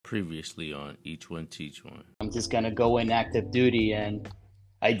Previously on Each One Teach One. I'm just gonna go in active duty, and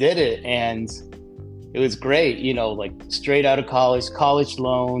I did it, and it was great. Like straight out of college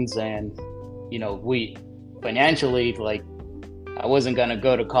loans, and we financially, like, I wasn't gonna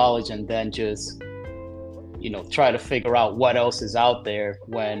go to college and then just try to figure out what else is out there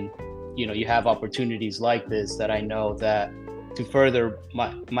when you have opportunities like this, that I know that to further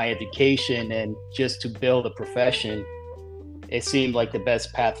my education and just to build a profession, it seemed like the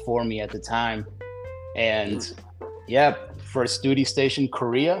best path for me at the time. And yeah, first duty station,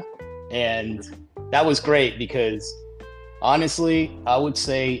 Korea. And that was great because honestly, I would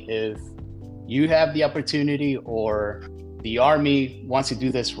say if you have the opportunity or the Army wants to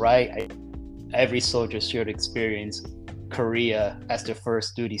do this right, every soldier should experience Korea as their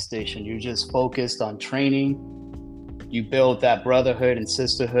first duty station. You're just focused on training. You build that brotherhood and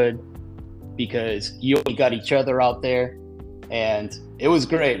sisterhood because you only got each other out there. And it was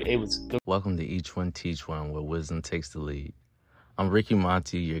great. Welcome to Each One Teach One, where wisdom takes the lead. I'm Ricky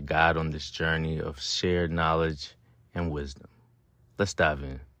Monty, your guide on this journey of shared knowledge and wisdom. Let's dive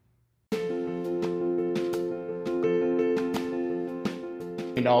in.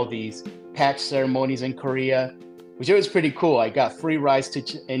 All these patch ceremonies in Korea, which was pretty cool. I got free rides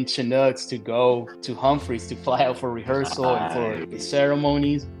in Chinooks to go to Humphreys to fly out for rehearsal and for the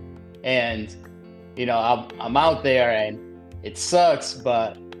ceremonies. And I'm out there, and it sucks,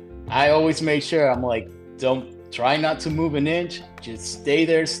 but I always make sure I'm like, don't try not to move an inch. Just stay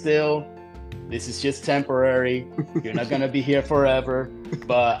there still. This is just temporary. You're not going to be here forever.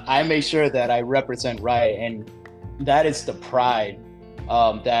 But I make sure that I represent right. And that is the pride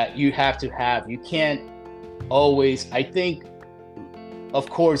that you have to have. You can't always, I think,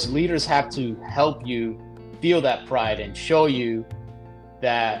 of course, leaders have to help you feel that pride and show you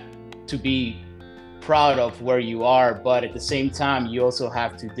that to be proud of where you are, but at the same time you also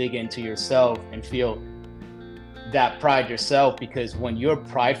have to dig into yourself and feel that pride yourself, because when you're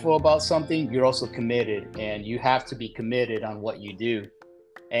prideful about something, you're also committed, and you have to be committed on what you do.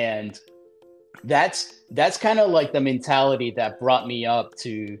 And that's kind of like the mentality that brought me up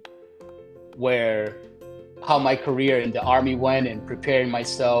to how my career in the Army went, and preparing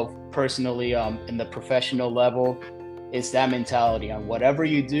myself personally in the professional level. Is that mentality on whatever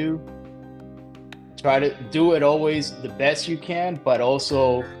you do. Try to do it always the best you can, but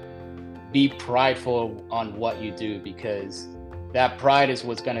also be prideful on what you do, because that pride is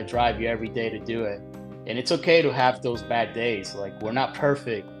what's going to drive you every day to do it. And it's okay to have those bad days. Like, we're not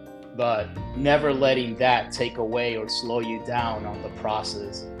perfect, but never letting that take away or slow you down on the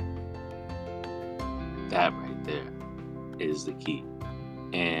process. That right there is the key.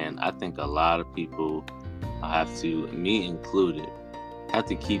 And I think a lot of people have to, me included, have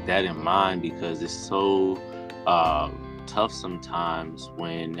to keep that in mind, because it's so tough sometimes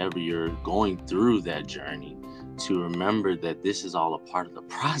whenever you're going through that journey to remember that this is all a part of the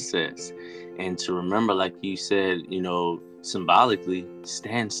process, and to remember, like you said, symbolically,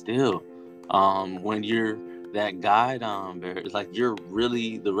 stand still. When you're that guide, like, you're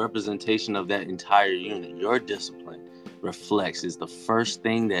really the representation of that entire unit. Your discipline reflects is the first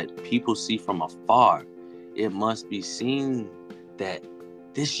thing that people see from afar. It must be seen that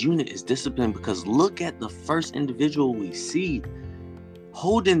this unit is disciplined, because look at the first individual we see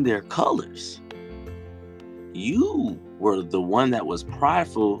holding their colors. You were the one that was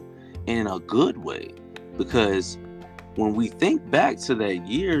prideful in a good way, because when we think back to that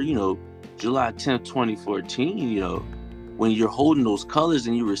year, July 10th, 2014, when you're holding those colors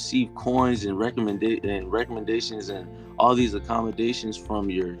and you receive coins and recommendations and all these accommodations from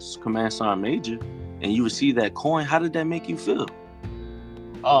your command sergeant major, and you receive that coin, how did that make you feel?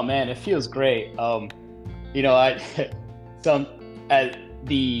 Oh man, it feels great. The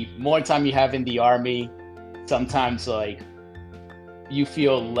more time you have in the Army, sometimes like you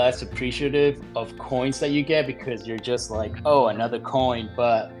feel less appreciative of coins that you get, because you're just like, oh, another coin.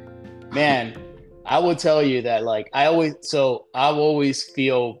 But man, I will tell you that, like, I always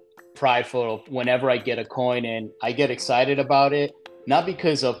feel prideful whenever I get a coin, and I get excited about it, not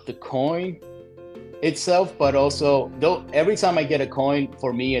because of the coin itself, but also, though, every time I get a coin,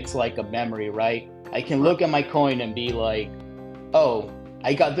 for me it's like a memory, right? I can look at my coin and be like, oh,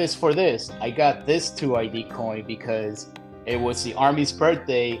 I got this for this. I got this 2ID coin because it was the Army's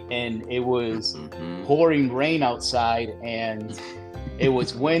birthday, and it was pouring rain outside, and it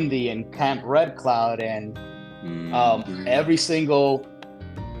was windy in Camp Red Cloud, and every single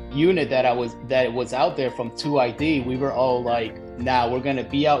unit that was out there from 2ID, we were all like, nah, we're gonna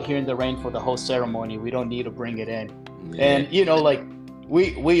be out here in the rain for the whole ceremony. We don't need to bring it in. Yeah. And like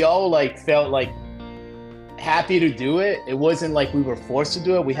we all like felt like happy to do it. It wasn't like we were forced to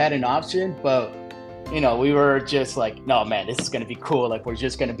do it. We had an option, but we were just like, no, man, this is going to be cool. Like, we're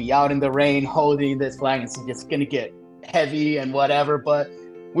just going to be out in the rain holding this flag. It's just going to get heavy and whatever. But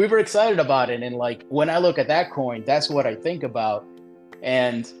we were excited about it. And like, when I look at that coin, that's what I think about.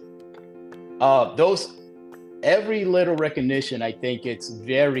 And every little recognition, I think it's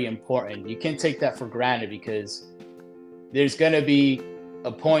very important. You can't take that for granted, because there's going to be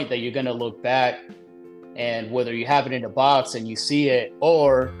a point that you're going to look back, and whether you have it in a box and you see it,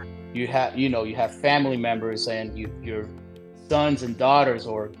 or you have family members and your sons and daughters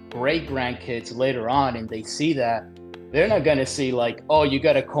or great grandkids later on, and they see that, they're not going to see like, oh, you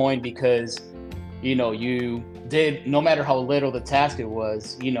got a coin because you did, no matter how little the task it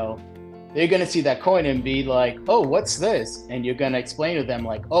was, they're going to see that coin and be like, oh, what's this? And you're going to explain to them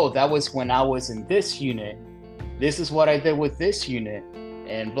like, oh, that was when I was in this unit. This is what I did with this unit,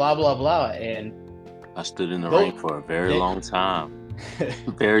 and blah, blah, blah. And I stood in the rain for a very long time.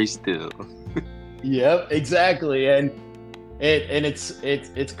 Very still. Yep, exactly. And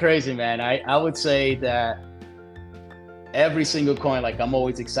it's crazy, man. I would say that every single coin, like, I'm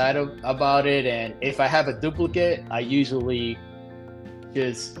always excited about it. And if I have a duplicate, I usually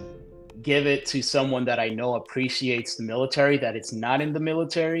just give it to someone that I know appreciates the military, that it's not in the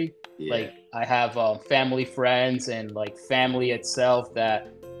military. Yeah. Like, I have family friends and like family itself that,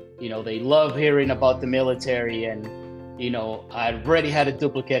 they love hearing about the military, and, I've already had a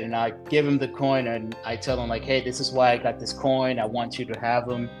duplicate, and I give them the coin and I tell them like, hey, this is why I got this coin. I want you to have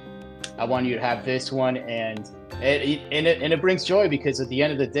them. I want you to have this one. And it brings joy, because at the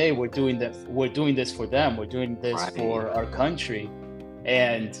end of the day, we're doing this for them. We're doing this right. For our country.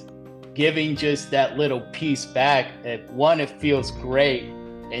 And giving just that little piece back, one, it feels great,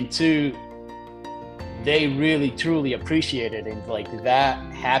 and two, they really truly appreciate it. And like, that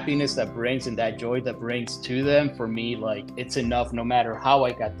happiness that brings and that joy that brings to them, for me, like, it's enough, no matter how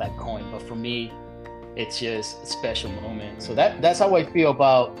I got that coin. But for me, it's just a special moment. So that's how I feel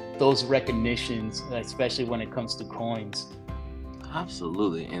about those recognitions, especially when it comes to coins.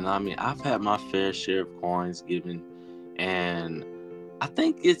 Absolutely. And I mean, I've had my fair share of coins given, and I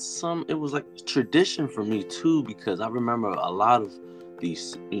think it was like tradition for me too, because I remember a lot of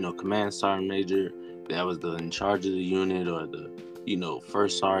these, command sergeant major that was in charge of the unit, or the,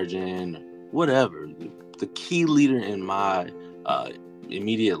 first sergeant, whatever, the key leader in my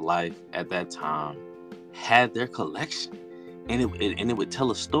immediate life at that time had their collection, and it would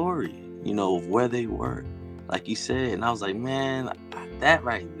tell a story, of where they were, like you said. And I was like, man, that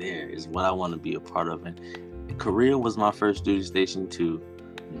right there is what I want to be a part of. And Korea was my first duty station too,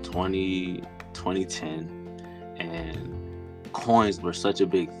 in 2010, and coins were such a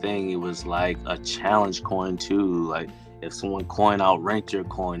big thing. It was like a challenge coin too. Like, if someone coin outranked your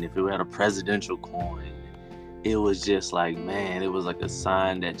coin, if it had a presidential coin, it was just like, man, it was like a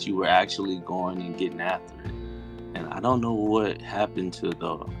sign that you were actually going and getting after it. And I don't know what happened to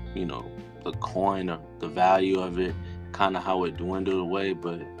the coin, or the value of it, kind of how it dwindled away,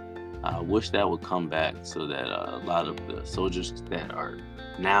 but I wish that would come back, so that a lot of the soldiers that are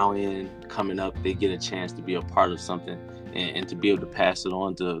now coming up, they get a chance to be a part of something, and to be able to pass it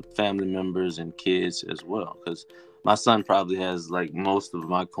on to family members and kids as well. Because my son probably has like most of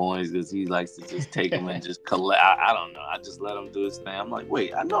my coins, because he likes to just take them and just collect. I don't know. I just let him do his thing. I'm like,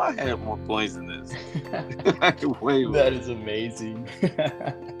 wait, I know I had more coins than this. Wait. That is amazing.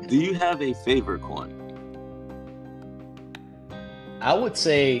 Do you have a favorite coin? I would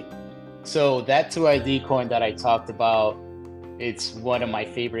say, so that 2ID coin that I talked about, it's one of my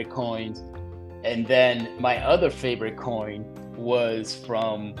favorite coins. And then my other favorite coin was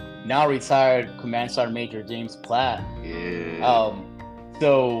from now retired Command Sergeant Major James Platt. Yeah.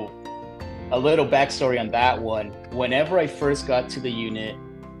 So a little backstory on that one. Whenever I first got to the unit,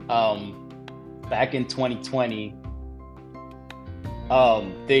 back in 2020,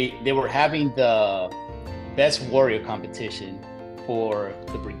 they were having the Best Warrior competition for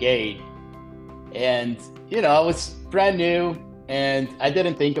the brigade. And, I was brand new and I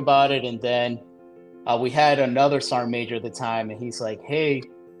didn't think about it. And then we had another sergeant major at the time, and he's like, hey,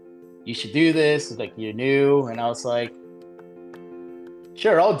 you should do this. Like, you're new. And I was like,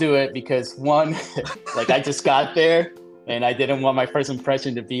 sure, I'll do it, because one, like, I just got there and I didn't want my first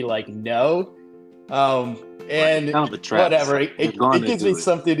impression to be like, no. And kind of whatever, it gives me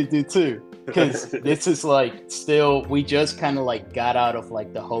something to do too. Because this is like, still, we just kind of like got out of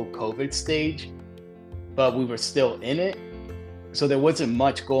like the whole COVID stage, but we were still in it. So there wasn't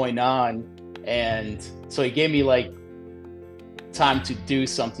much going on. And so it gave me like time to do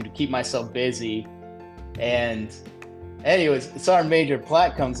something, to keep myself busy. And anyways, Sergeant Major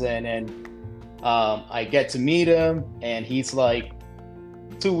Platt comes in, and I get to meet him, and he's like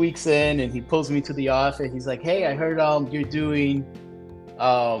 2 weeks in, and he pulls me to the office. He's like, "Hey, I heard you're doing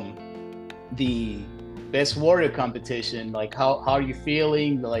um the best warrior competition. Like, how are you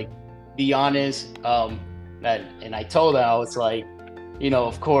feeling? Like, be honest." And I told him, I was like,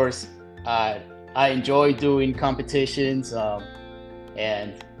 of course, I enjoy doing competitions,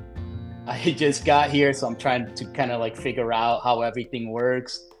 and I just got here, so I'm trying to kind of like figure out how everything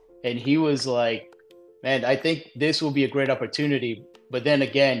works. And he was like, "Man, I think this will be a great opportunity. But then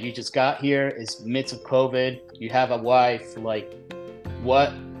again, you just got here. It's midst of COVID. You have a wife. Like,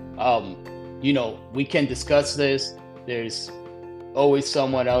 what? We can discuss this. There's always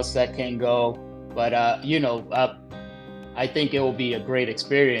someone else that can go. But I think it will be a great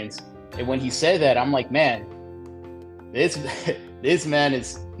experience." And when he said that, I'm like, "Man, this this man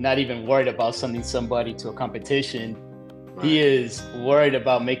is not even worried about sending somebody to a competition. Right. He is worried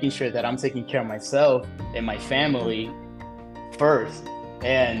about making sure that I'm taking care of myself and my family first."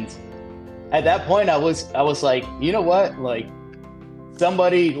 And at that point, I was like, you know what? Like,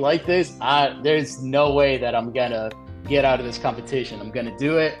 somebody like this, there's no way that I'm gonna get out of this competition. I'm gonna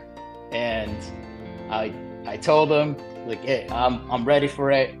do it. And I told him, like, "Hey, I'm ready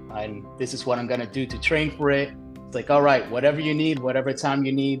for it. This is what I'm gonna do to train for it." It's like, "All right, whatever you need, whatever time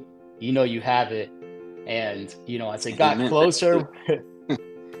you need, you have it." And as it got closer,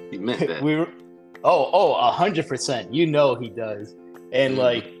 he meant that. we were 100%. He does. And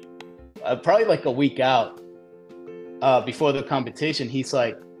like probably like a week out before the competition, he's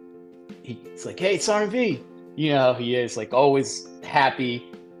like, "Hey, it's R&V." He is like always happy.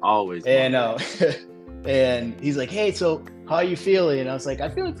 Always. And and he's like, "Hey, so how are you feeling?" And I was like, "I'm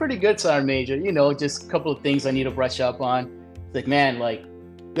feeling pretty good, Sergeant Major. Just a couple of things I need to brush up on." It's like, "Man, like,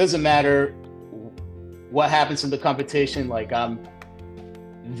 doesn't matter what happens in the competition. Like, I'm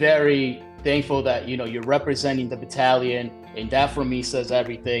very thankful that, you're representing the battalion, and that for me says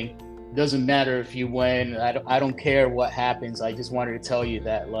everything. Doesn't matter if you win. I don't care what happens. I just wanted to tell you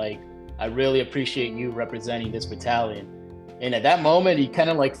that, like, I really appreciate you representing this battalion." And at that moment, you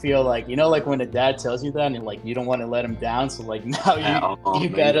kind of like feel like, like when a dad tells you that and like, you don't want to let him down. So like now you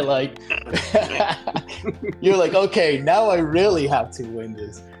gotta like, you're like, "Okay, now I really have to win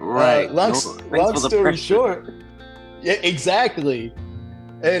this." Right. Long story short. Yeah, exactly.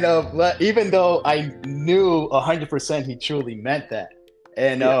 And but even though I knew 100% he truly meant that.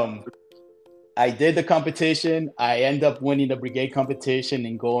 And I did the competition. I ended up winning the brigade competition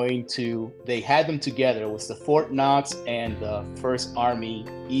and they had them together. It was the Fort Knox and the 1st Army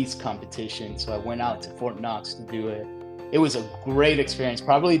East competition. So I went out to Fort Knox to do it. It was a great experience.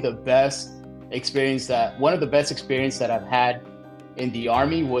 Probably one of the best experience that I've had in the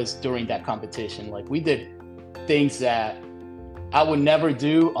Army was during that competition. Like, we did things that I would never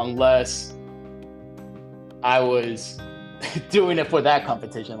do unless I was doing it for that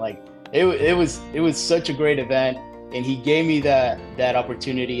competition. Like, it was such a great event, and he gave me that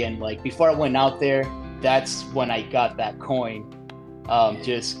opportunity. And like, before I went out there, that's when I got that coin,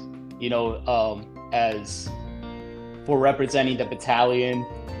 as for representing the battalion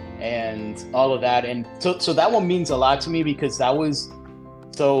and all of that. And so that one means a lot to me, because that was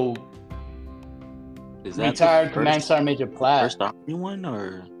retired Command Sergeant Major Platt. First Army one,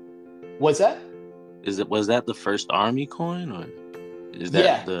 or what's that? Was that the 1st Army coin, or is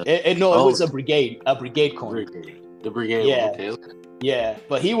that it was a brigade coin. The brigade. Yeah. Okay. Yeah,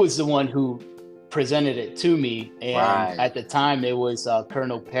 but he was the one who presented it to me, and at the time it was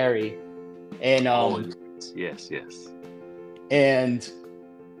Colonel Perry. And yes. And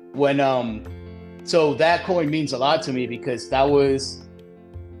when so that coin means a lot to me, because that was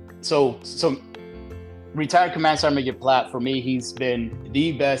so retired Command Sergeant Major Platt, for me, he's been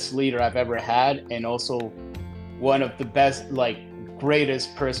the best leader I've ever had, and also one of the best, like,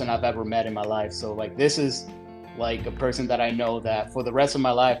 greatest person I've ever met in my life. So like, this is like a person that I know that for the rest of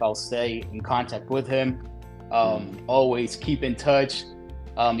my life I'll stay in contact with him, always keep in touch,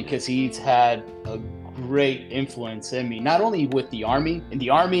 because he's had a great influence in me, not only with the Army. In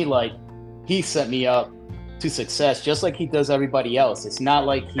the Army, like, he set me up to success just like he does everybody else. It's not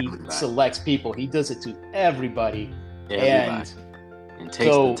like he selects people, he does it to everybody. And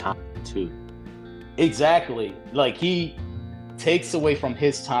takes the time too. Exactly. Like, he takes away from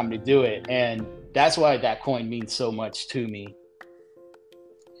his time to do it, and that's why that coin means so much to me.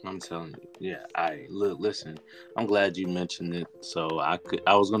 I'm telling you. Yeah, listen, I'm glad you mentioned it. So I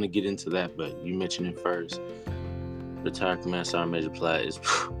was going to get into that, but you mentioned it first. Retired Command Sergeant Major Platt is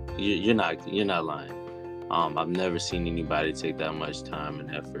you're not lying. I've never seen anybody take that much time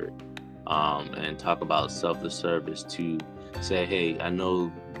and effort, and talk about selfless service to say, hey, I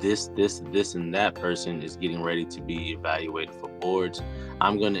know this, and that person is getting ready to be evaluated for boards.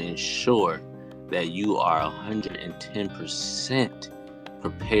 I'm going to ensure that you are 110%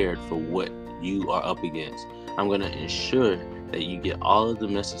 prepared for what you are up against. I'm going to ensure that you get all of the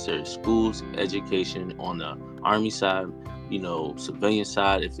necessary schools, education on the Army side, civilian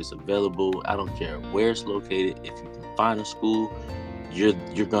side, if it's available. I don't care where it's located. If you can find a school,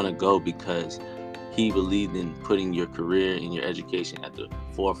 you're going to go, because he believed in putting your career and your education at the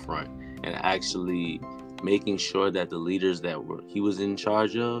forefront, and actually making sure that the leaders that he was in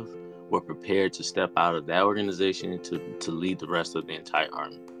charge of were prepared to step out of that organization to lead the rest of the entire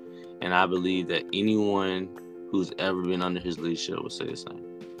Army. And I believe that anyone who's ever been under his leadership would say the same.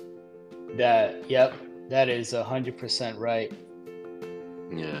 That is 100% right.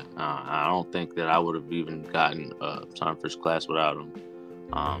 Yeah, I don't think that I would have even gotten time first class without him.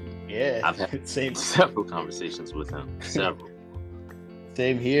 I've had several conversations with him. Several.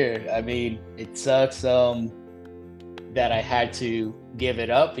 Same here. I mean, it sucks that I had to give it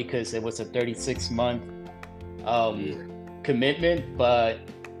up because it was a 36-month commitment. But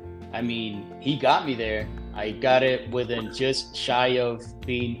I mean, he got me there. I got it within just shy of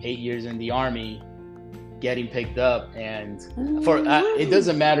being 8 years in the Army, getting picked up. And it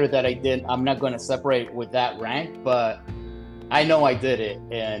doesn't matter that I'm not going to separate with that rank, but I know I did it,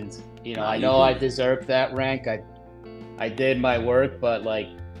 and I know I deserved that rank. I did my work, but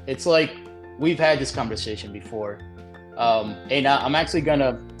it's like we've had this conversation before, and I'm actually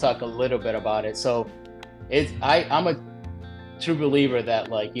gonna talk a little bit about it. So I'm a true believer that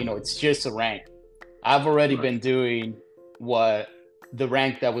it's just a rank. I've already been doing what the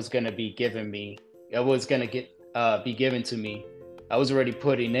rank that was gonna be given me. It was gonna be given to me. I was already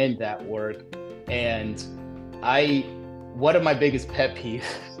putting in that work, and one of my biggest pet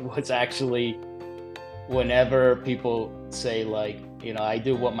peeves was actually whenever people say I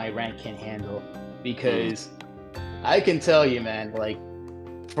do what my rank can handle, because I can tell you, man,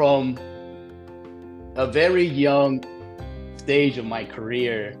 from a very young stage of my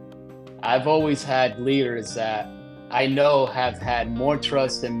career, I've always had leaders that I know have had more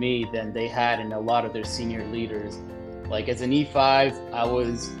trust in me than they had in a lot of their senior leaders. As an E5, I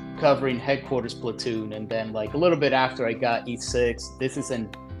was covering headquarters platoon, and then a little bit after I got E6, this is in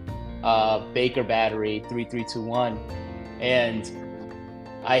Baker Battery 3321, and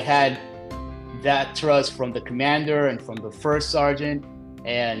I had that trust from the commander and from the first sergeant,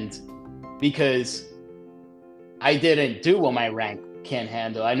 and because I didn't do what my rank can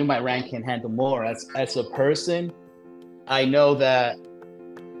handle, I knew my rank can handle more. As a person, I know that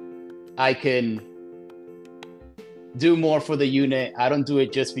I can do more for the unit. I don't do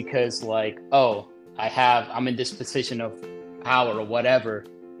it just because I'm in this position of power or whatever.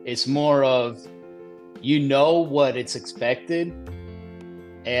 It's more of, what it's expected,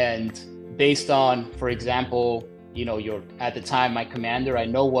 and based on, for example, at the time, my commander, I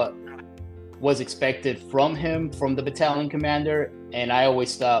know what was expected from him, from the battalion commander, and I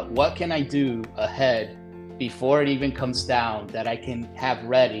always thought, what can I do ahead before it even comes down that I can have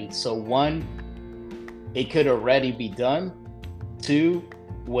ready? So one, it could already be done. Two,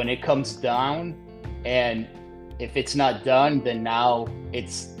 when it comes down, and if it's not done, then now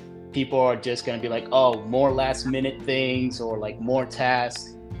people are just going to be more last minute things or more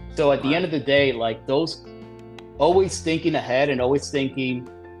tasks. So at the end of the day, those always thinking ahead and always thinking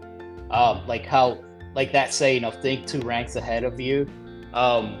that saying of think 2 ranks ahead of you.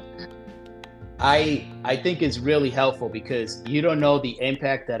 I think is really helpful, because you don't know the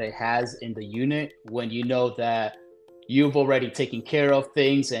impact that it has in the unit when you know that you've already taken care of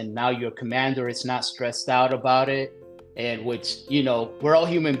things, and now your commander is not stressed out about it. And which, we're all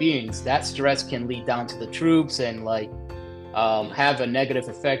human beings. That stress can lead down to the troops and have a negative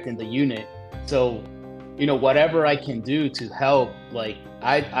effect in the unit. So, whatever I can do to help,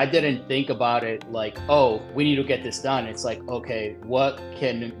 I didn't think about it we need to get this done. It's okay, what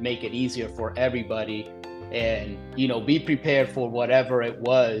can make it easier for everybody? And, be prepared for whatever it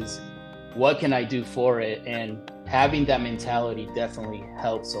was. What can I do for it? And having that mentality definitely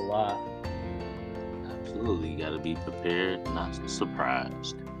helps a lot. Absolutely. You got to be prepared, not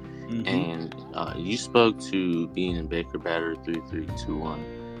surprised. Mm-hmm. And you spoke to being in Baker Battery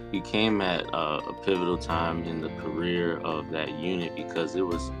 3321. You came at a pivotal time in the career of that unit, because it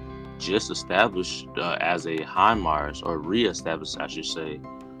was just established as a HIMARS, or re-established, I should say,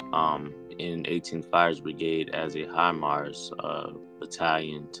 in 18th Fires Brigade as a HIMARS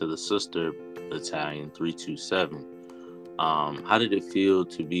battalion to the sister battalion 327. How did it feel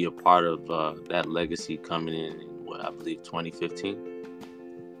to be a part of that legacy coming in what I believe 2015?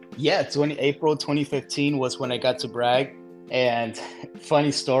 Yeah, April 2015 was when I got to brag. And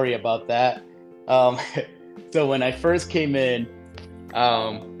funny story about that. Um, so when I first came in,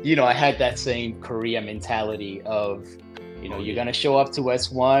 I had that same Korea mentality of, you're gonna show up to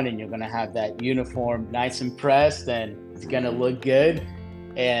S1 and you're gonna have that uniform nice and pressed and it's gonna look good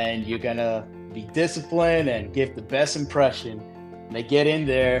and you're gonna be disciplined and give the best impression. And I get in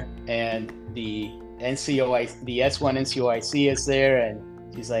there and the S1 NCOIC is there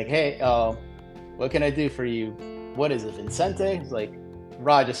and she's like, hey, what can I do for you? What is it, Vincente? It's like,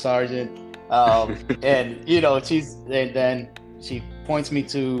 Roger, Sergeant. And then she points me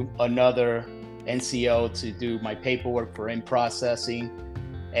to another NCO to do my paperwork for in processing.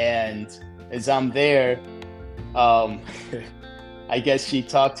 And as I'm there, I guess she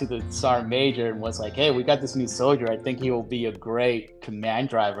talked to the sergeant major and was like, hey, we got this new soldier. I think he will be a great command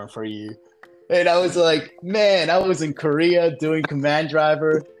driver for you. And I was like, man, I was in Korea doing command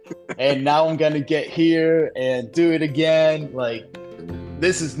driver and now I'm going to get here and do it again. Like,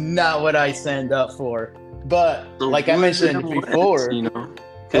 this is not what I signed up for. But So like I what mentioned then was, before,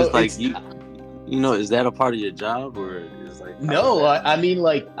 because oh, like it's- is that a part of your job or is like no, I mean,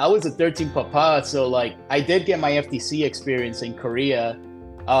 like, I was a 13 papa, so like I did get my FTC experience in Korea,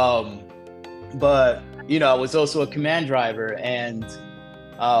 but I was also a command driver, and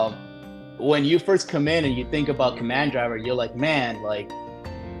when you first come in and you think about command driver, you're like, man, like,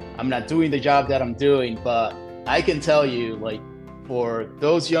 I'm not doing the job that I'm doing. But I can tell you, like, for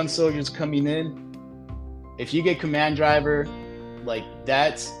those young soldiers coming in, if you get command driver, like,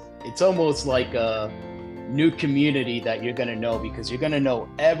 it's almost like a new community that you're going to know, because you're going to know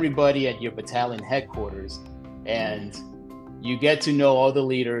everybody at your battalion headquarters and you get to know all the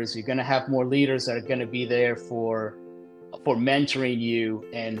leaders. You're going to have more leaders that are going to be there for mentoring you,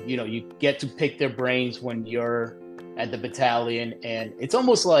 and you get to pick their brains when you're at the battalion. And it's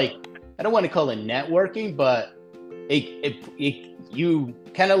almost like, I don't want to call it networking, but you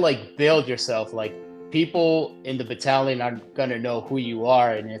kind of like build yourself. Like, people in the battalion are going to know who you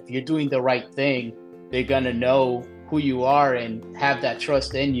are, and if you're doing the right thing, they're going to know who you are and have that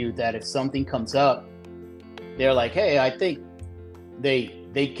trust in you that if something comes up, they're like, hey, I think they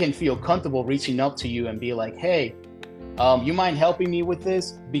can feel comfortable reaching up to you and be like, hey, you mind helping me with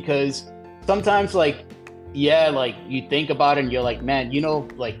this? Because sometimes, like, yeah, like, you think about it and you're like, man,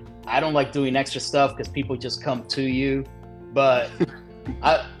 like, I don't like doing extra stuff because people just come to you. But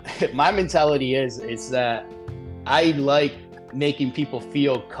my mentality is that I like making people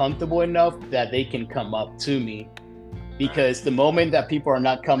feel comfortable enough that they can come up to me, because the moment that people are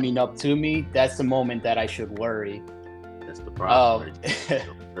not coming up to me, that's the moment that I should worry. That's the problem.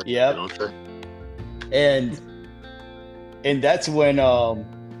 Yeah. And that's when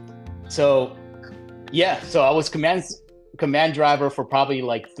so I was command driver for probably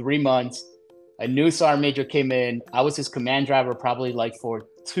like 3 months. A new sergeant major came in. I was his command driver probably like for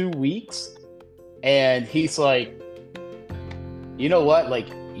 2 weeks. And he's like, you know what? Like,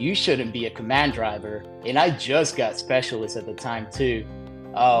 you shouldn't be a command driver. And I just got specialist at the time too.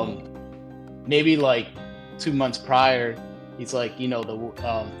 Maybe like 2 months prior, he's like,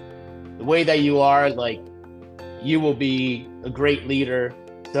 the way that you are, like, you will be a great leader.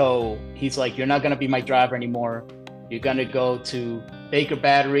 So he's like, you're not going to be my driver anymore. You're going to go to Baker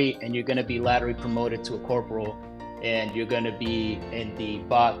Battery and you're going to be laterally promoted to a corporal, and you're going to be in the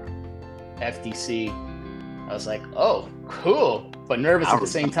Bach FTC. I was like, oh, cool, but nervous at the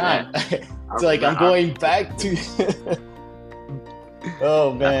same time. It's like, I'm going back to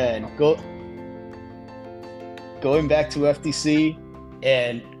oh man, going back to FTC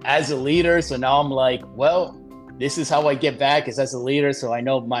and as a leader. So now I'm like, well, this is how I get back, is as a leader. So I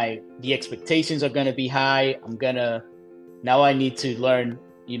know the expectations are going to be high. Now I need to learn,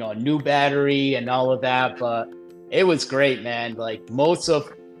 a new battery and all of that. But it was great, man. Like, most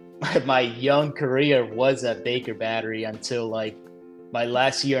of my young career was at Baker Battery until like my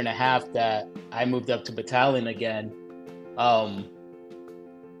last year and a half that I moved up to battalion again.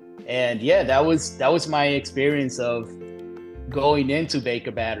 And yeah, that was my experience of going into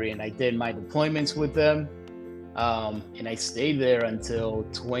Baker Battery, and I did my deployments with them. And I stayed there until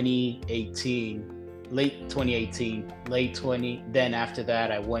 2018. Then after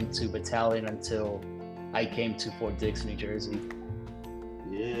that, I went to battalion until I came to Fort Dix, New Jersey.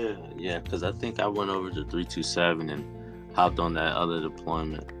 Yeah, because I think I went over to 327 and hopped on that other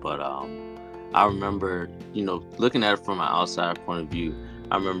deployment. But I remember, looking at it from an outside point of view,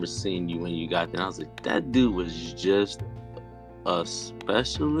 I remember seeing you when you got there, and I was like, that dude was just a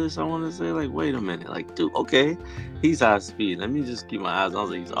specialist, I want to say. Like, wait a minute, like, dude, okay, he's high speed, let me just keep my eyes on. I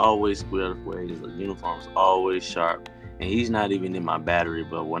was like, he's always squared away, his uniform's always sharp, and he's not even in my battery,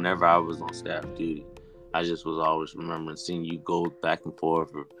 but whenever I was on staff duty, I just was always remembering seeing you go back and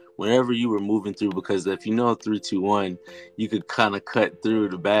forth, or whenever you were moving through, because if you know 321, you could kind of cut through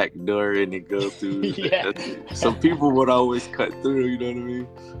the back door and then go through. Yeah. Some people would always cut through, you know what I mean?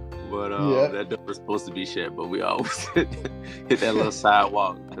 But Yeah. that door was supposed to be shut, but we always hit that little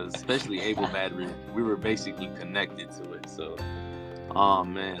sidewalk, because especially Able Battery, we were basically connected to it. So, oh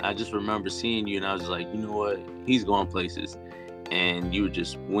man, I just remember seeing you, and I was like, you know what? He's going places. And you were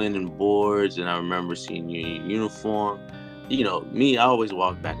just winning boards, and I remember seeing you in your uniform. You know, me, I always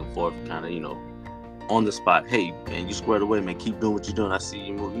walk back and forth, kind of, you know, on the spot. Hey, man, you squared away, man. Keep doing what you're doing. I see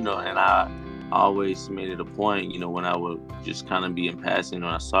you move, you know, and I always made it a point, you know, when I would just kind of be in passing,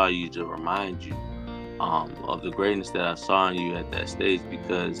 when I saw you, to remind you of the greatness that I saw in you at that stage,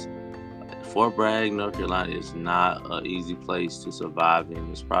 because Fort Bragg, North Carolina is not an easy place to survive in.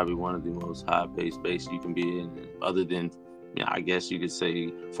 It's probably one of the most high-paced bases you can be in, other than, yeah, I guess you could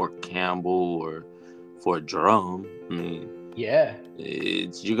say Fort Campbell or Fort Drum. I mean, Yeah.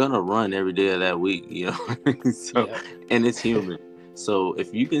 you're gonna run every day of that week, you know. So, Yeah. and it's human. So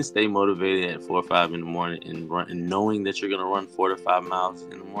if you can stay motivated at 4 or 5 in the morning and run, and knowing that you're gonna run 4 to 5 miles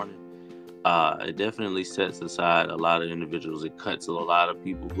in the morning, it definitely sets aside a lot of individuals. It cuts a lot of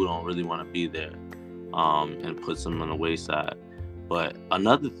people who don't really want to be there, and puts them on the wayside. But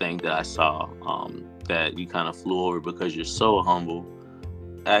another thing that I saw, that you kind of flew over because you're so humble,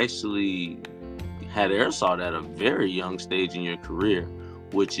 actually had air assault at a very young stage in your career,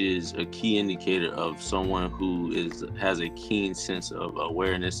 which is a key indicator of someone who has a keen sense of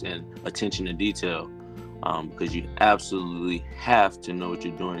awareness and attention to detail, because you absolutely have to know what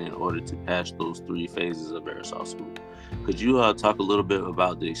you're doing in order to pass those 3 phases of air assault school. Could you talk a little bit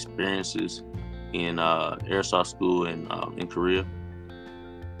about the experiences in air assault school and in Korea?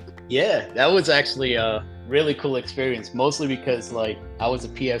 Yeah, that was actually a really cool experience, mostly because like I was a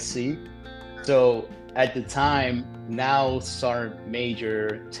PFC. So at the time, now Sergeant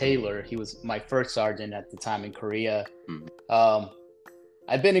Major Taylor, he was my first sergeant at the time in Korea.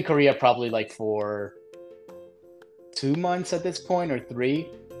 I've been in Korea probably like for 2 months at this point, or 3,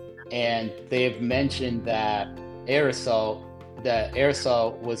 and they've mentioned that air assault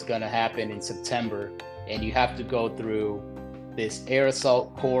was gonna happen in September, and you have to go through this air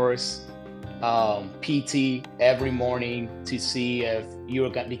assault course, PT every morning to see if you were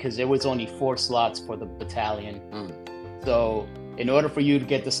going, because there was only 4 slots for the battalion. So in order for you to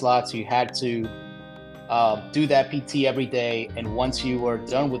get the slots, you had to do that PT every day, and once you were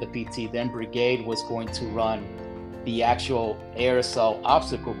done with the PT, then brigade was going to run the actual air assault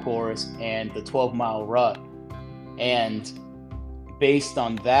obstacle course and the 12-mile run. And based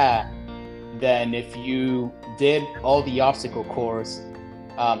on that, then if you did all the obstacle course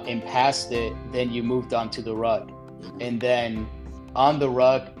and passed it, then you moved on to the rug. And then on the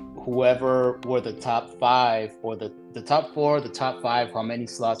rug, whoever were the top 5, or the top 4, the top 5, how many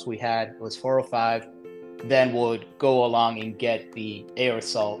slots we had, it was 4 or 5, then would go along and get the air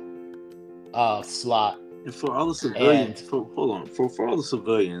assault slot. And for all the civilians, for all the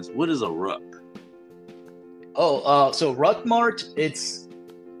civilians, what is a ruck? So ruck march, it's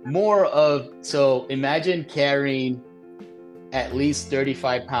more of, so imagine carrying at least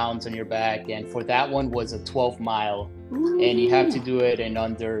 35 pounds on your back, and for that one was a 12-mile, and you have to do it in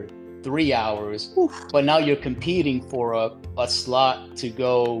under 3 hours. But now you're competing for a slot to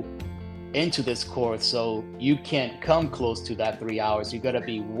go into this course, so you can't come close to that 3 hours. You got to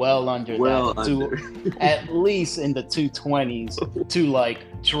be well under to at least in the 220s to like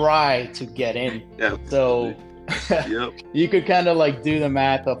try to get in. So Yep. you could kind of like do the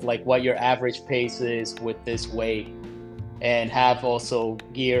math of like what your average pace is with this weight, and have also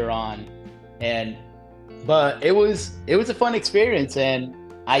gear on. But it was a fun experience, and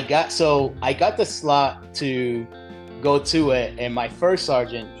I got the slot to go to it, and my first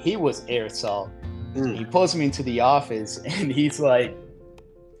sergeant, he was air assault. He pulls me into the office, and he's like,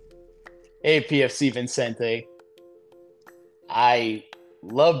 "Hey, PFC Vincente, I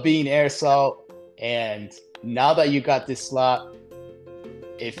love being air assault, and now that you got this slot,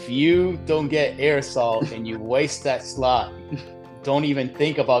 if you don't get air assault and you waste that slot, don't even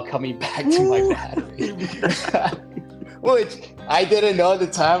think about coming back to my battery." Which I didn't know at the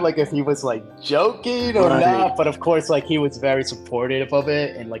time, like if he was like joking or not, but of course, like he was very supportive of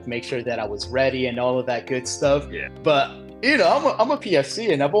it and like make sure that I was ready and all of that good stuff. Yeah. But you know, I'm a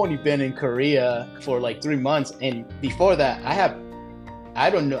PFC, and I've only been in Korea for like 3 months, and before that, I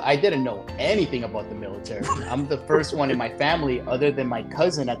didn't know anything about the military. I'm the first one in my family, other than my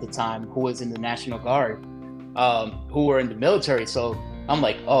cousin at the time, who was in the National Guard, who were in the military. So I'm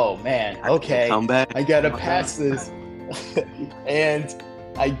like, oh man, okay, come back. I gotta pass this. And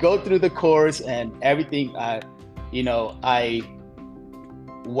I go through the course and everything. I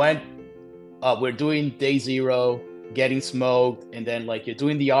went. We're doing day 0, getting smoked, and then like you're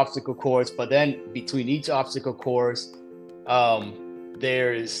doing the obstacle course. But then between each obstacle course,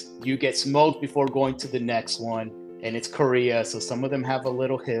 you get smoked before going to the next one, and it's Korea, so some of them have a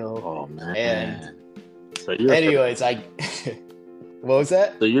little hill. Oh man! And so anyways, what was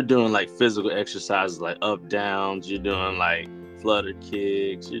that? So you're doing like physical exercises, like up downs. You're doing like flutter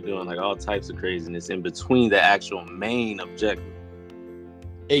kicks. You're doing like all types of craziness in between the actual main objective.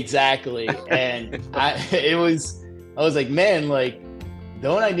 Exactly. And I was like, man, like,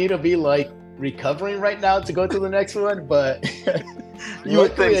 don't I need to be like recovering right now to go to the next one? But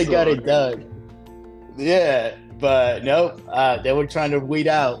luckily I got it done. Yeah, but nope. They were trying to weed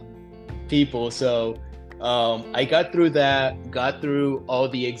out people, so I got through that, got through all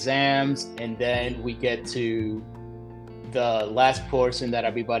the exams, and then we get to the last portion that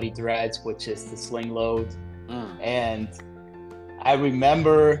everybody dreads, which is the sling load. And I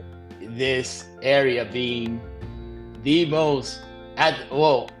remember this area being the most,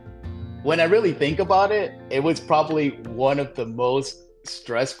 when I really think about it, it was probably one of the most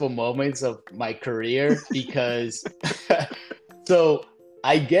stressful moments of my career because so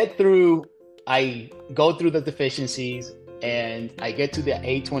I go through the deficiencies and I get to the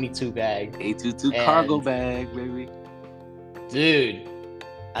A22 bag. A22 cargo bag, baby. Dude,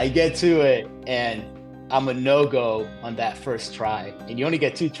 I get to it and I'm a no-go on that first try. And you only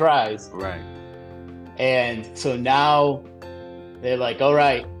get 2 tries. Right. And so now they're like, all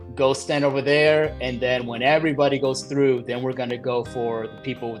right, go stand over there. And then when everybody goes through, then we're going to go for the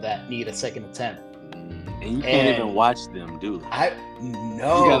people that need a second attempt. And you can't even watch them, dude.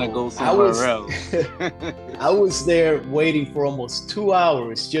 No. You gotta go somewhere else. I was there waiting for almost 2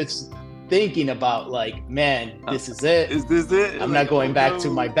 hours, just thinking about like, man, this is it. Is this it? I'm not going back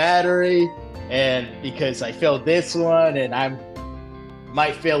to my battery, and because I failed this one, and I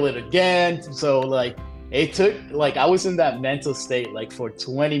might fail it again. So like, it took like I was in that mental state like for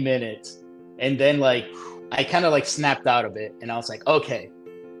 20 minutes, and then like I kind of like snapped out of it, and I was like, okay.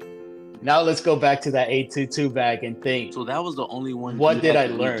 Now let's go back to that A22 bag and think. So that was the only one. What did I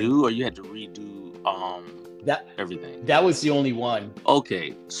learn? Redo, or you had to redo everything? That was the only one.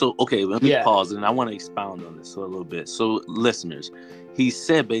 Okay, so let me pause, and I want to expound on this a little bit. So listeners, he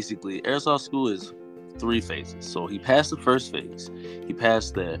said basically airsoft school is 3 phases. So he passed the first phase. He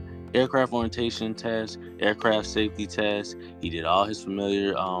passed the aircraft orientation test, aircraft safety test. He did all his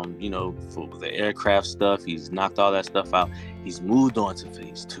familiar, for the aircraft stuff. He's knocked all that stuff out. He's moved on to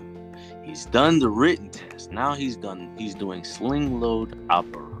phase 2. He's done the written test. Now he's doing sling load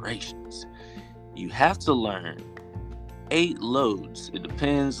operations. You have to learn 8 loads. It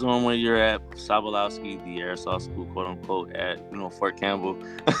depends on where you're at. Sobolowski, the airsoft school, quote unquote, at Fort Campbell,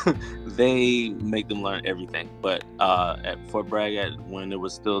 they make them learn everything. But at Fort Bragg, when it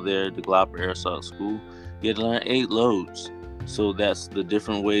was still there, the Glopper Airsoft School, you had to learn 8 loads. So that's the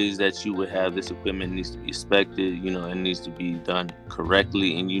different ways that you would have this equipment. Needs to be inspected, it needs to be done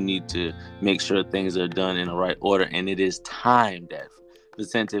correctly, and you need to make sure things are done in the right order, and it is timed. That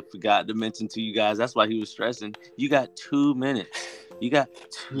Vicente forgot to mention to you guys, that's why he was stressing. You got 2 minutes. You got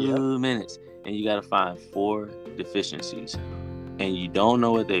 2 minutes, and you got to find 4 deficiencies, and you don't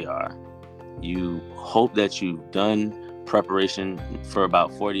know what they are. You hope that you've done preparation for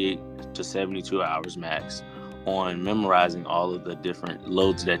about 48 to 72 hours max on memorizing all of the different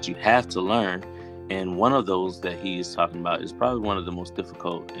loads that you have to learn. And one of those that he is talking about is probably one of the most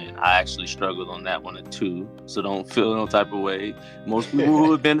difficult, and I actually struggled on that one too, so don't feel no type of way. Most people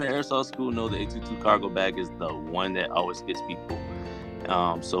who have been to airsoft school know the A22 cargo bag is the one that always gets people.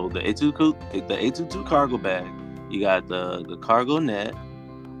 So the A22 cargo bag, you got the cargo net,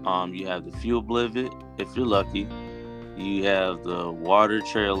 you have the fuel blivet if you're lucky, you have the water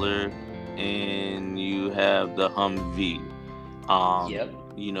trailer, and you have the Humvee.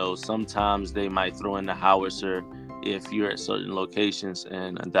 Sometimes they might throw in the howitzer if you're at certain locations,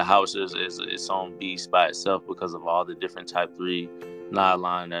 and the howitzer is its own beast by itself because of all the different Type 3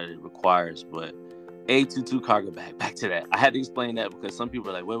 nylon that it requires. But A22 cargo bag, back to that. I had to explain that because some people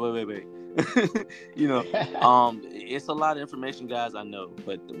are like, wait. It's a lot of information, guys, I know,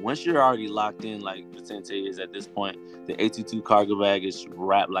 but once you're already locked in, like Vicente is at this point, the A22 cargo bag is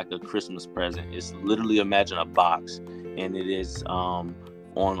wrapped like a Christmas present. It's literally, imagine a box, and it is on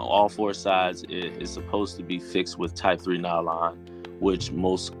all 4 sides. It is supposed to be fixed with Type 3 nylon, which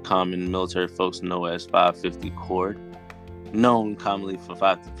most common military folks know as 550 cord, known commonly for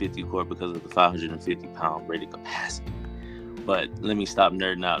 550 cord because of the 550 pound rated capacity. But let me stop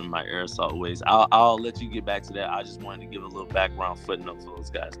nerding out in my air assault ways. I'll let you get back to that. I just wanted to give a little background footnote for those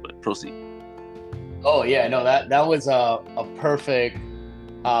guys, but proceed. Oh yeah, no, that was a perfect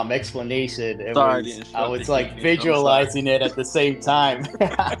explanation. I was like visualizing it at the same time.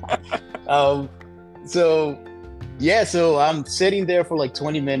 So I'm sitting there for like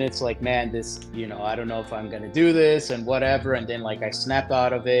 20 minutes, like, man, this, I don't know if I'm gonna do this and whatever. And then like I snapped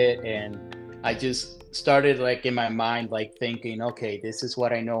out of it, and I just started like in my mind, like thinking, okay, this is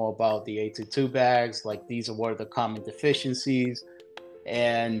what I know about the 822 bags. Like these are what the common deficiencies.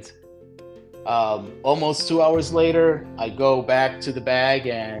 And almost 2 hours later, I go back to the bag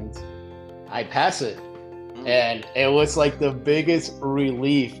and I pass it. And it was like the biggest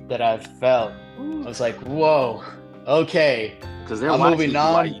relief that I've felt. I was like, whoa, okay. Because they're watching you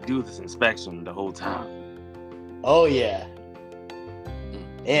while you do this inspection the whole time. Oh, yeah.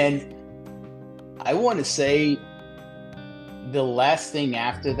 And I want to say the last thing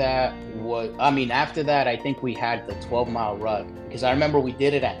after that I think we had the 12-mile rug, because I remember we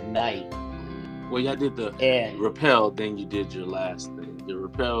did it at night. Well, y'all did the rappel, then you did your last thing. The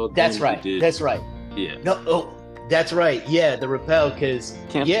rappel. That's right. That's right. Yeah. No. Oh, that's right. Yeah, the rappel. Because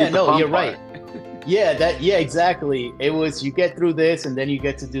you're right. Yeah. Exactly. It was, you get through this, and then you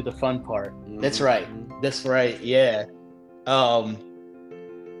get to do the fun part. Mm-hmm. That's right. Yeah.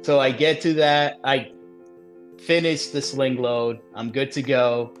 So I get to that. I finish the sling load. I'm good to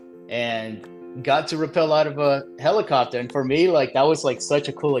go, and got to rappel out of a helicopter. And for me, like, that was like such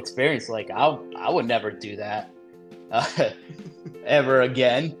a cool experience. Like I would never do that ever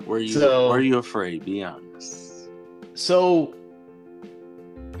again. Were you afraid? Be honest. So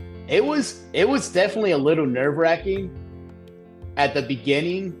it was definitely a little nerve-wracking at the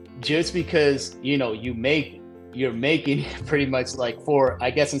beginning, just because you're making pretty much like, for,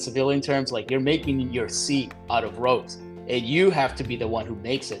 I guess in civilian terms, like you're making your seat out of ropes. And you have to be the one who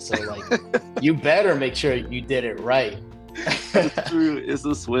makes it. So like, you better make sure you did it right. It's true. It's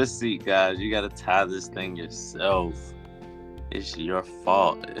a Swiss seat, guys. You got to tie this thing yourself. It's your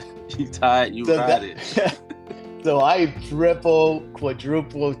fault. You tie it, ride it. So I triple,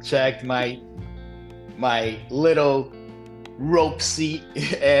 quadruple checked my little rope seat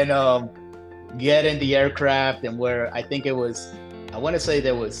and get in the aircraft, and where I think it was, I want to say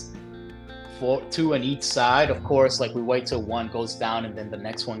there was 2 on each side. Of course, like we wait till one goes down and then the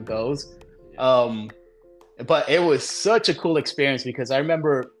next one goes. But it was such a cool experience, because I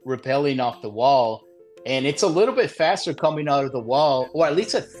remember rappelling off the wall, and it's a little bit faster coming out of the wall, or at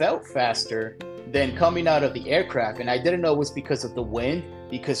least it felt faster than coming out of the aircraft. And I didn't know it was because of the wind,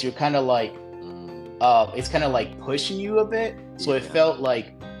 because you're kind of like, it's kind of like pushing you a bit. So it felt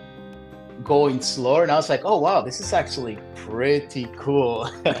like going slower, and I was like, oh wow, this is actually pretty cool.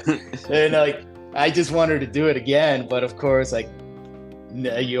 And like, I just wanted to do it again, but of course, like,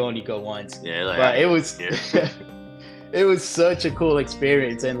 no, you only go once. Yeah, like, but it was it was such a cool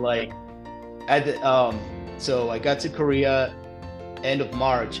experience. And like so I got to Korea end of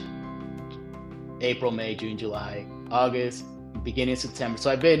March, April, May, June, July, August, beginning of September.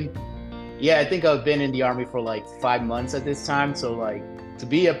 So I think I've been in the Army for like 5 months at this time. So like, to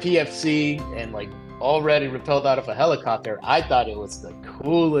be a PFC and like already rappelled out of a helicopter, I thought it was the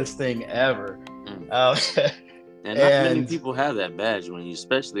coolest thing ever. And not many people have that badge when you,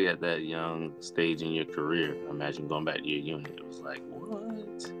 especially at that young stage in your career. Imagine going back to your unit. It was like,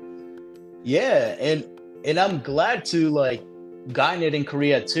 what? Yeah, and I'm glad to like gotten it in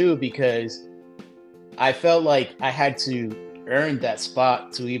Korea too, because I felt like I had to earn that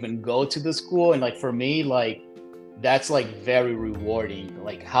spot to even go to the school. And like, for me, like, that's like very rewarding,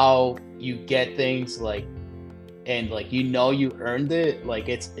 like how you get things, like, and like, you earned it. Like,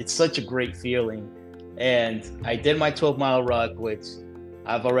 it's such a great feeling. And I did my 12-mile rug, which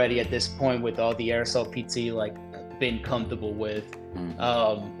I've already at this point, with all the aerosol PT, like, been comfortable with.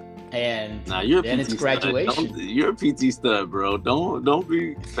 And now you're then it's graduation. You're a PT stud, bro. Don't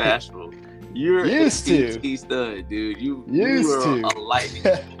be bashful. You're used a PT stud, dude. You are a lightning.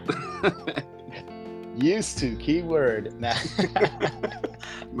 Used to, keyword. Nah.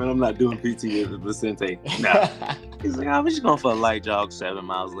 Man, I'm not doing PT with Vincente. Nah. He's like, I'm just going for a light jog 7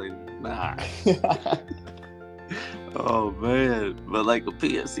 miles later. Nah. Oh, man. But like a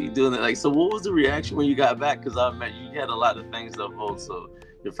PFC doing it. Like, so what was the reaction when you got back? Because I met you had a lot of things to uphold. So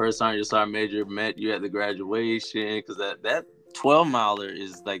your first sergeant, your sergeant major met you at the graduation. Because that 12-miler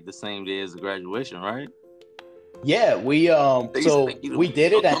is like the same day as the graduation, right? Yeah, we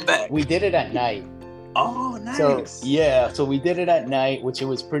did it at night. Oh, nice. So we did it at night, which it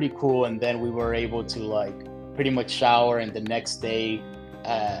was pretty cool. And then we were able to like pretty much shower. And the next day,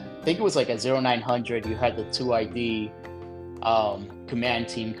 I think it was like at 0900, you had the 2ID command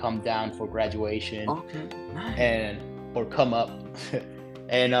team come down for graduation. Okay, nice. And or come up.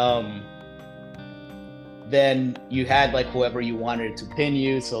 And then you had like whoever you wanted to pin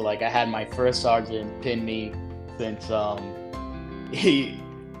you. So like I had my first sergeant pin me, since he,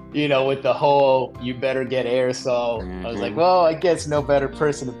 with the whole "you better get airsoft." I was like, well, I guess no better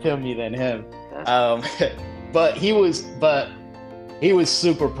person to pin me than him. But he was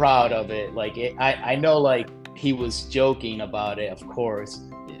super proud of it. Like I know, like he was joking about it, of course,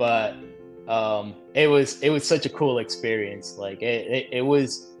 but it was such a cool experience. Like it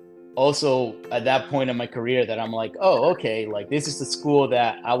was also at that point in my career that I'm like, oh, okay, like this is the school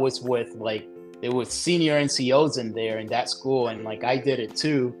that I was with. Like there was senior NCOs in there in that school, and like I did it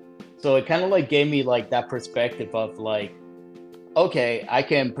too. So it kind of like gave me like that perspective of like, okay, I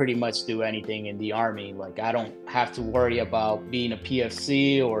can pretty much do anything in the Army. Like I don't have to worry about being a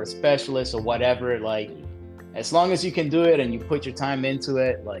PFC or a specialist or whatever. Like as long as you can do it and you put your time into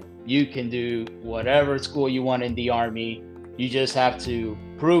it, like you can do whatever school you want in the Army. You just have to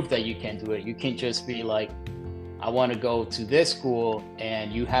prove that you can do it. You can't just be like, I want to go to this school,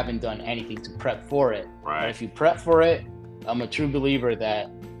 and you haven't done anything to prep for it. Right. But if you prep for it, I'm a true believer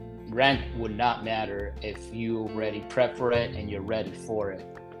that rank would not matter if you already prep for it and you're ready for it.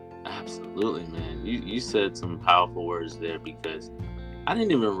 Absolutely, man. You said some powerful words there, because I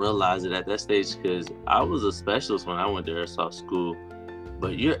didn't even realize it at that stage, because I was a specialist when I went to airsoft school.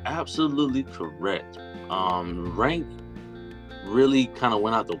 But you're absolutely correct. Rank really kind of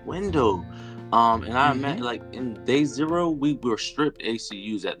went out the window. And I imagine, like in day 0, we were stripped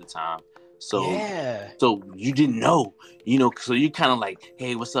ACUs at the time. So you didn't know, so you kind of like,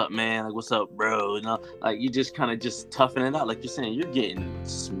 hey, what's up, man? Like, what's up, bro? Like you just kind of just toughing it out. Like you're saying, you're getting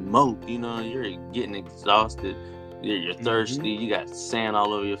smoked, you're getting exhausted. You're thirsty. You got sand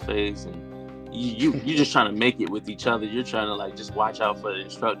all over your face, and you're just trying to make it with each other. You're trying to like just watch out for the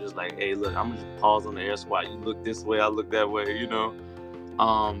instructors. Like, hey, look, I'm gonna just pause on the air squat. You look this way, I look that way.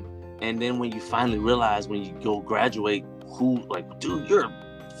 And then when you finally realize, when you go graduate, who, like, dude, you're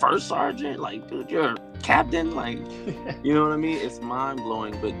first sergeant, like, dude, you're captain, like, you know what I mean? It's mind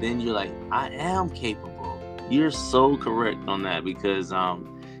blowing. But then you're like, I am capable. You're so correct on that, because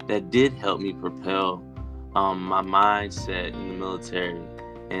that did help me propel my mindset in the military,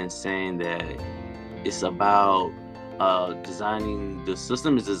 and saying that it's about designing, the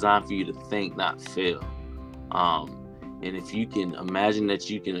system is designed for you to think, not fail. And if you can imagine that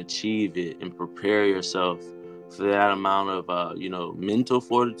you can achieve it and prepare yourself for that amount of mental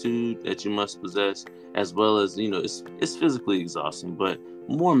fortitude that you must possess, as well as it's physically exhausting, but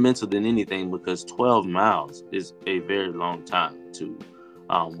more mental than anything, because 12 miles is a very long time to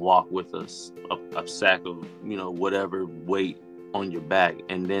walk with a sack of whatever weight on your back,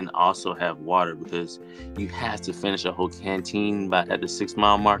 and then also have water, because you have to finish a whole canteen at the 6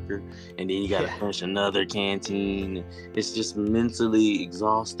 mile marker, and then you got to finish another canteen. It's just mentally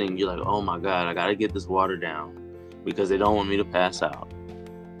exhausting. You're like, oh my God, I got to get this water down, because they don't want me to pass out,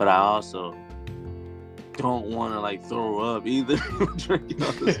 but I also don't want to like throw up either drinking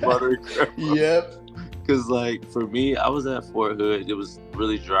all this water. Yep. Because like for me, I was at Fort Hood. It was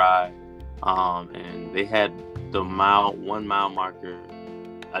really dry, and they had the 1 mile marker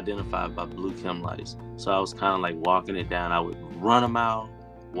identified by blue chem lights. So I was kind of like walking it down. I would run a mile,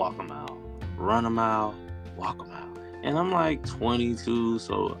 walk a mile, run a mile, walk a mile. And I'm like 22,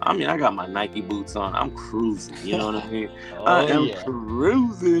 so I mean, I got my Nike boots on. I'm cruising, you know what I mean? I am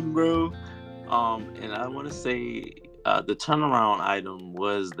cruising, bro. And I want to say the turnaround item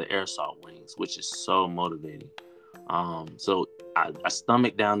was the airsoft wings, which is so motivating. So I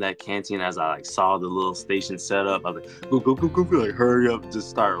stomached down that canteen as I like saw the little station set up. I was like, go, like hurry up, just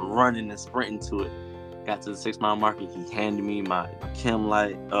start running and sprinting to it. Got to the 6 mile marker. He handed me my chem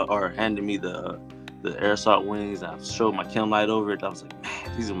light, or handed me the airsoft wings. I showed my chem light over it. I was like,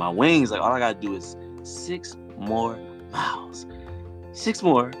 man, these are my wings. Like all I gotta do is 6 more miles, 6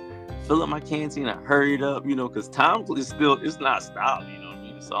 more. Fill up my canteen. I hurried up, because time is it's not stopped, you know what I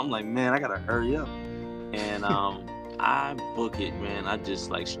mean? So I'm like, man, I gotta hurry up. And I book it, man. I just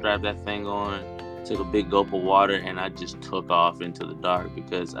like strapped that thing on, took a big gulp of water, and I just took off into the dark,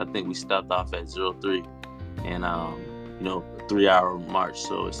 because I think we stopped off at 03, and 3-hour march,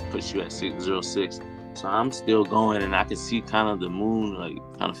 so it puts you at 06. So I'm still going, and I can see kind of the moon like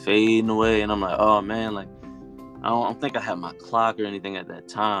kind of fading away, and I'm like, oh man, like I don't think I had my clock or anything at that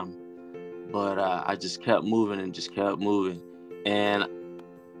time, but I just kept moving and just kept moving, and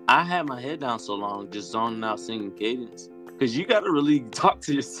I had my head down so long, just zoning out, singing cadence, because you got to really talk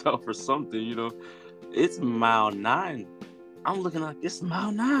to yourself or something, It's mile 9. I'm looking like, it's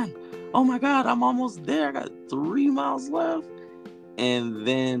mile 9. oh my God, I'm almost there. I got 3 miles left. And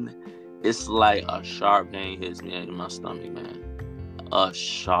then it's like a sharp pain hits me in my stomach, man. A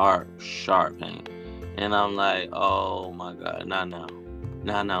sharp pain. And I'm like, oh my God,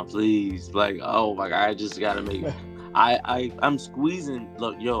 not now, please. Like, oh my God, I just gotta make it. I'm squeezing.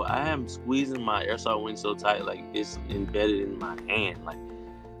 Look, yo, I am squeezing my airsoft wing so tight, like it's embedded in my hand. Like,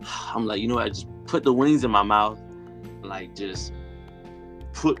 I'm like, you know what? I just put the wings in my mouth, like just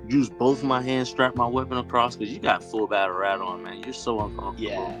use both my hands, strap my weapon across, because you got full battle rat on, man. You're so uncomfortable.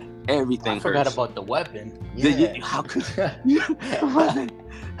 Yeah. Everything. I forgot hurts. about the weapon. Yeah. How could the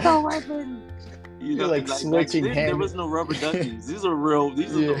weapon? You know, like switching hands. There was no rubber duckies. These are the real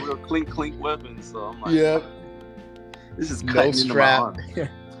clink weapons. So I'm like, yep. This is cutting into my arm.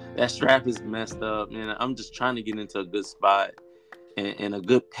 That strap is messed up, man. I'm just trying to get into a good spot and a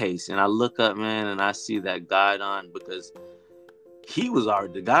good pace. And I look up, man, and I see that guidon, because he was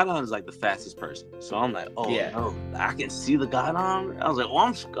already, the guidon is like the fastest person. So I'm like, oh no, I can see the guidon. I was like, oh,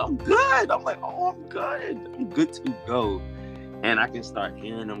 I'm good. I'm like, oh, I'm good. I'm good to go. And I can start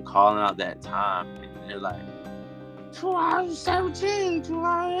hearing them calling out that time. And they're like, 2 hours 17, 2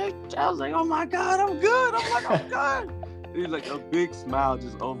 hours 8. I was like, oh my God, I'm good. I'm like, I'm good. It was like a big smile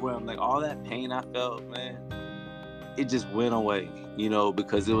just overwhelmed. Like all that pain I felt, man, it just went away, you know,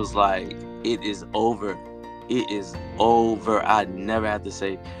 because it was like, it is over. It is over. I never have to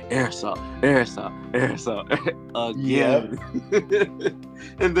say airsoft again. Yep.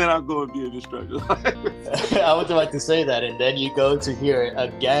 And then I'll go and be an instructor. I was about to say that, and then you go to hear it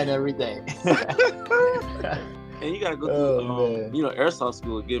again every day. And you gotta go through, you know, airsoft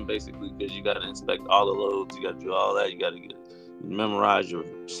school again, basically, because you gotta inspect all the loads. You gotta do all that. You gotta memorize your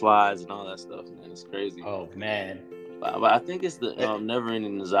slides and all that stuff, man. It's crazy. Oh man. But I think it's the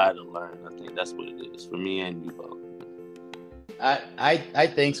never-ending desire to learn. I think that's what it is for me and you both. I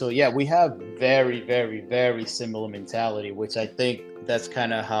think so. Yeah, we have very, very, very similar mentality, which I think that's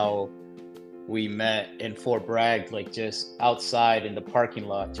kind of how we met in Fort Bragg, like just outside in the parking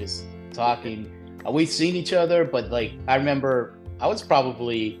lot, just talking. We've seen each other, but like I remember I was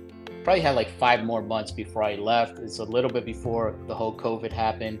probably had like 5 more months before I left. It's a little bit before the whole COVID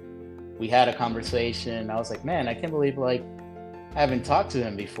happened. We had a conversation. I was like, man, I can't believe like I haven't talked to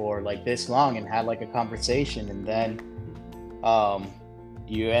him before like this long and had like a conversation. And then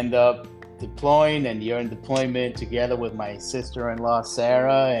you end up deploying, and you're in deployment together with my sister-in-law,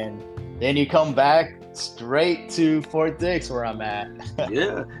 Sarah. And then you come back straight to Fort Dix, where I'm at.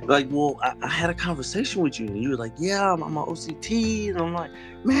 Yeah. Like, well, I had a conversation with you, and you were like, yeah, I'm on OCT. And I'm like,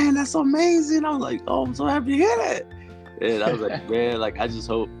 man, that's amazing. I was like, oh, I'm so happy to hear that. And I was like, man, like, I just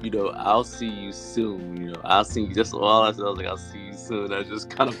hope, you know, I'll see you soon. You know, I'll see you. Just all I said, I was like, I'll see you soon. I just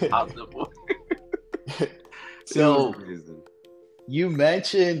kind of popped up. So you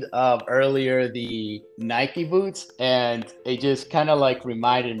mentioned earlier the Nike boots, and it just kind of like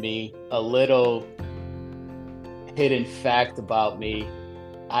reminded me a little hidden fact about me.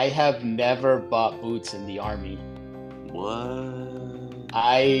 I have never bought boots in the Army. What?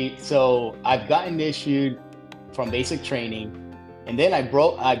 I've gotten issued from basic training, and then I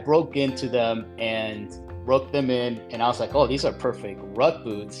broke into them and broke them in, and I was like, oh, these are perfect ruck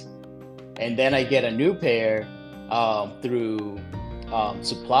boots. And then I get a new pair through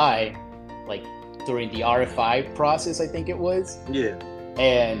supply, like during the RFI process, I think it was. Yeah.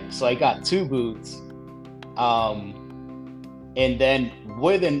 And so I got 2 boots. And then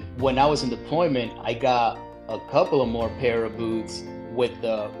when I was in deployment, I got a couple of more pair of boots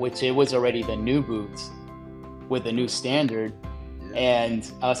which it was already the new boots with the new standard. Yeah.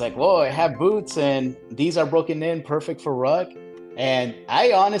 And I was like, whoa, I have boots and these are broken in, perfect for ruck. And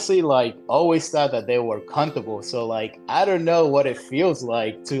I honestly like always thought that they were comfortable. So like, I don't know what it feels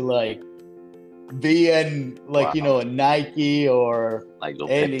like to like be in like, you know, a Nike or like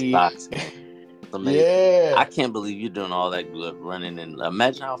any. Yeah. I can't believe you're doing all that good running. And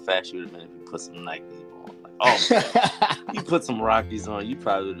imagine how fast you would have been if you put some Nike on. Like, oh, you put some Rockies on, you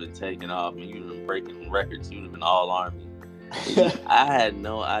probably would have been taking off and you would have been breaking records. You would have been all Army. I had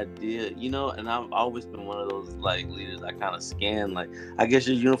no idea, you know, and I've always been one of those like leaders. I kind of scan, like, I guess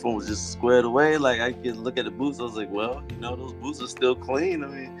your uniform was just squared away. Like, I could look at the boots. I was like, well, you know, those boots are still clean. I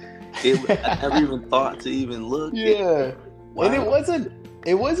mean, I never even thought to even look. Yeah. Wow. And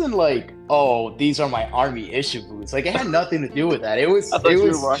it wasn't like, oh, these are my Army issue boots. Like, it had nothing to do with that. It was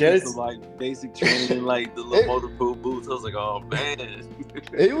just some, like basic training, like the little motorpool boots. I was like, oh man.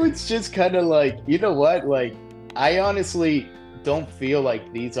 It was just kind of like, you know what, like, I honestly don't feel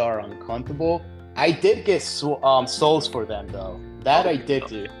like these are uncomfortable. I did get soles for them though. That I did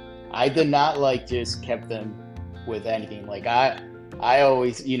do. I did not like just kept them with anything. Like I I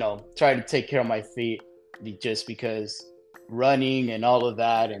always, try to take care of my feet just because running and all of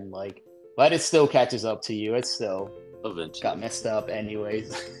that, and like, but it still catches up to you. It still Eventually. got messed up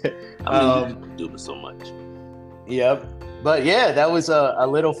anyways. I mean, you can do it so much. Yep. But yeah, that was a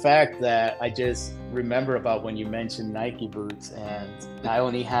little fact that I just remember about when you mentioned Nike boots. And I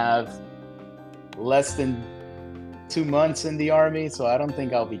only have less than 2 months in the Army, so I don't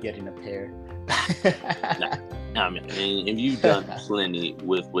think I'll be getting a pair. I mean, and you've done plenty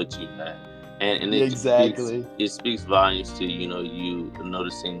with what you've had. And Exactly. It speaks volumes to, you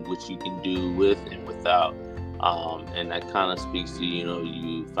noticing what you can do with and without. And that kind of speaks to,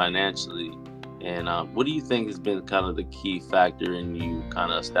 you financially. And what do you think has been kind of the key factor in you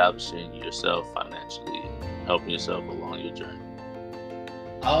kind of establishing yourself financially, helping yourself along your journey?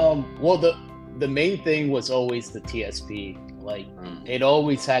 Well, the main thing was always the TSP. Like, it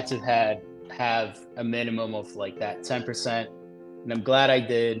always had to have a minimum of like that 10%. And I'm glad I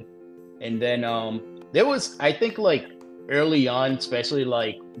did. And then there was, I think, like early on, especially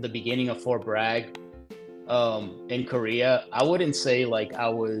like the beginning of Fort Bragg in Korea, I wouldn't say like I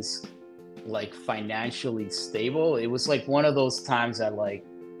was like financially stable. It was like one of those times that, like,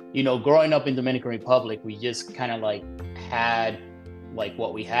 growing up in Dominican Republic, we just kind of like had like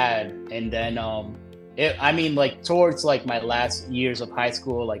what we had. And then like towards like my last years of high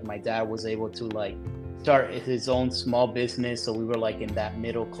school, like my dad was able to like start his own small business, so we were like in that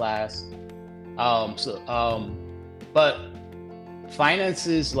middle class. But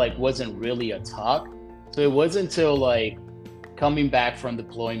finances like wasn't really a talk. So it wasn't until like coming back from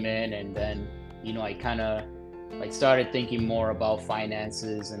deployment, and then I kind of like started thinking more about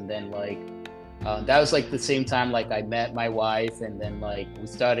finances. And then like that was like the same time like I met my wife, and then like we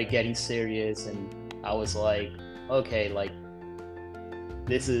started getting serious, and I was like, okay, like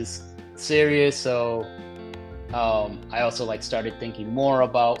this is serious. So I also like started thinking more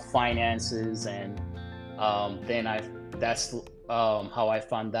about finances, and then that's how I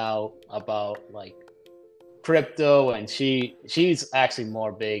found out about like crypto. And she's actually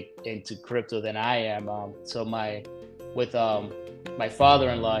more big into crypto than I am. So my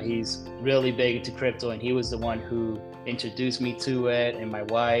father-in-law, he's really big into crypto, and he was the one who introduced me to it, and my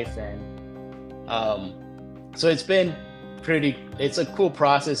wife. And so it's a cool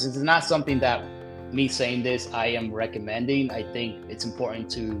process. It's not something that me saying this I am recommending. I think it's important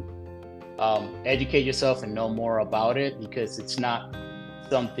to educate yourself and know more about it, because it's not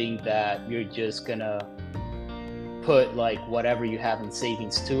something that you're just gonna put like whatever you have in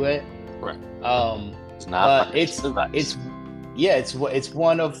savings to it. Right. It's not. But it's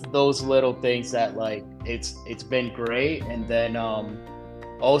one of those little things that like it's been great. And then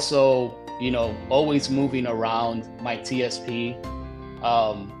also always moving around my TSP,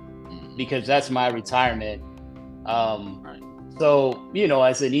 because that's my retirement. Right. So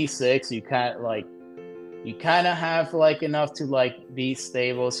as an E6, you kind of have like enough to like be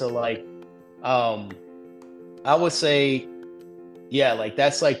stable. So like I would say, yeah, like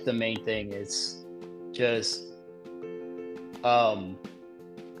that's like the main thing. It's just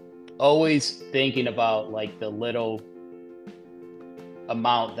always thinking about like the little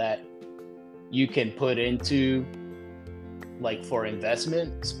amount that you can put into like for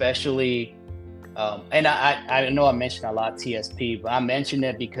investment, especially and I know I mentioned a lot TSP, but I mentioned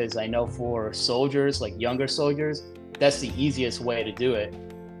it because I know for soldiers, like younger soldiers, that's the easiest way to do it.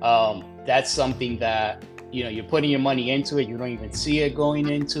 That's something that you're putting your money into it, you don't even see it going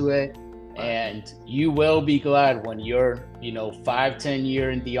into it, and you will be glad when you're 5-10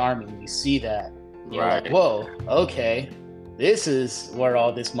 year in the Army and you see that. You're like, whoa, okay, this is where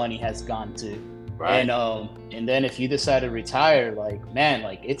all this money has gone to. Right. And then if you decide to retire, like, man,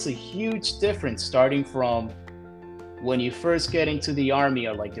 like it's a huge difference starting from when you first get into the Army,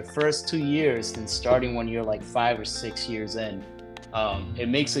 or like your first 2 years, than starting when you're like 5 or 6 years in. It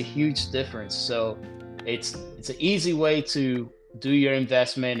makes a huge difference. So it's an easy way to do your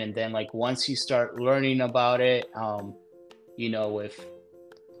investment. And then like once you start learning about it, if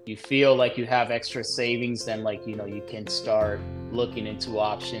you feel like you have extra savings, then like you can start looking into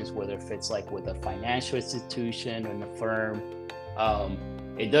options, whether if it's like with a financial institution or in a firm.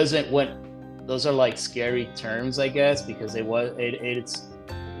 Those are like scary terms, I guess, because it's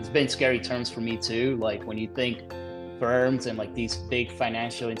been scary terms for me too. Like when you think firms and like these big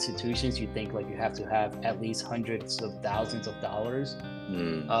financial institutions, you think like you have to have at least hundreds of thousands of dollars.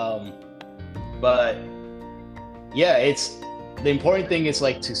 But yeah, the important thing is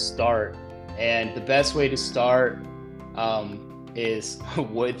like to start, and the best way to start is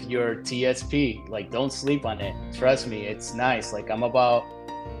with your TSP. Like don't sleep on it. Trust me, it's nice. Like I'm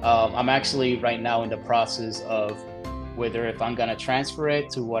actually right now in the process of whether if I'm gonna transfer it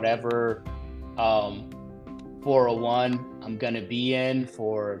to whatever 401 I'm gonna be in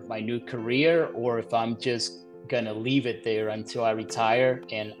for my new career, or if I'm just gonna leave it there until I retire.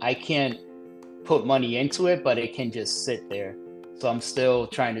 And I can't put money into it, but it can just sit there. So I'm still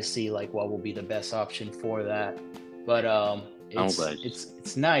trying to see like what will be the best option for that. But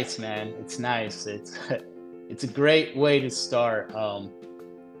it's nice, man. It's nice. It's it's a great way to start.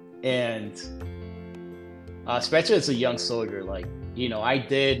 And especially as a young soldier, like, you know, I'm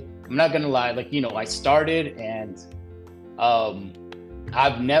not gonna lie, like, you know, I started, and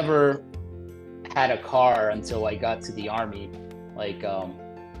I've never had a car until I got to the Army. Like,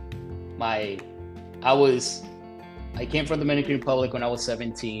 I came from the Dominican Republic when I was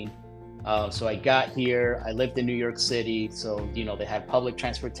 17. So I got here, I lived in New York City. So, you know, they had public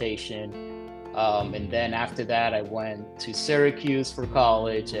transportation. And then after that, I went to Syracuse for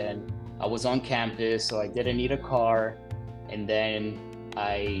college, and I was on campus, so I didn't need a car. And then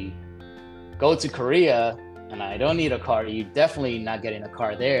I go to Korea, and I don't need a car. You're definitely not getting a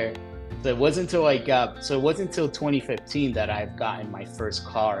car there. So it wasn't until 2015 that I've gotten my first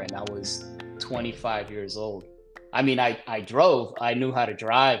car, and I was 25 years old. I mean, I drove, I knew how to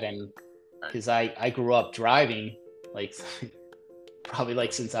drive, and because I grew up driving, like probably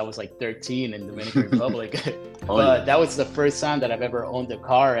like since I was like 13 in the Dominican Republic. But that was the first time that I've ever owned a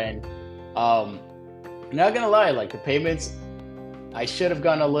car. And I'm not gonna lie, like the payments, I should have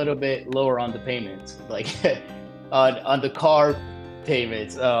gone a little bit lower on the payments, like on the car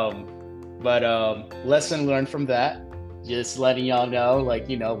payments. But lesson learned from that. Just letting y'all know, like,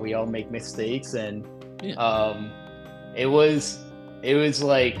 you know, we all make mistakes. And it was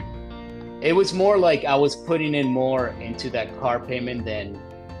more like I was putting in more into that car payment than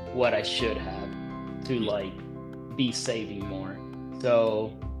what I should have to like be saving more.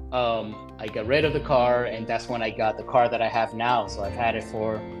 So I got rid of the car, and that's when I got the car that I have now. So I've had it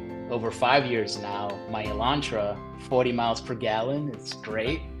for over 5 years now. My Elantra, 40 miles per gallon. It's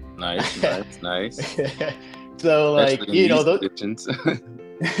great. Nice. So like, you know, those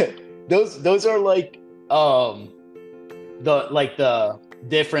are like the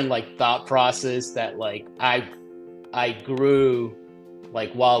different like thought process that like I grew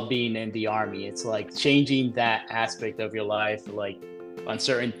like while being in the Army. It's like changing that aspect of your life, like on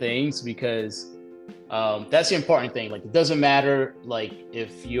certain things, because that's the important thing. Like, it doesn't matter like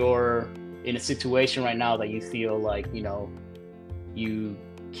if you're in a situation right now that you feel like, you know, you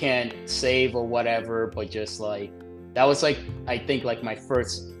can't save or whatever, but just like that was like, I think like my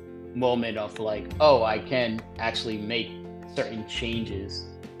first moment of like, oh, I can actually make certain changes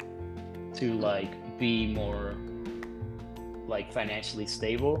to like be more like financially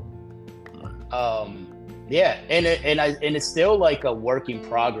stable. Yeah, and it's still like a work in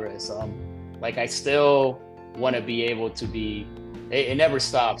progress. Like I still want to be able to be, it never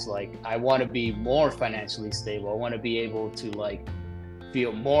stops. Like I want to be more financially stable. I want to be able to like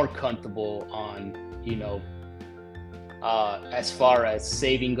feel more comfortable on, you know, as far as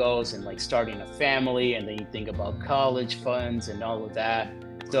saving goes, and like starting a family, and then you think about college funds and all of that.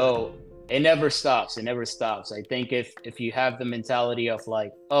 So it never stops. I think if you have the mentality of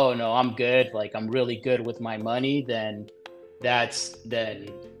like, oh no, I'm good, like I'm really good with my money, then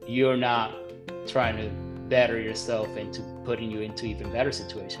you're not trying to better yourself into putting you into even better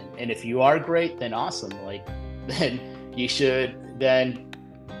situation. And if you are great, then awesome. Like then you should then,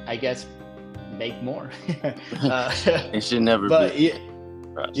 I guess, make more. It should never be.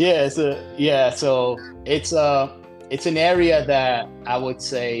 So it's an area that I would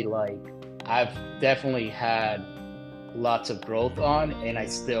say like I've definitely had lots of growth on, and I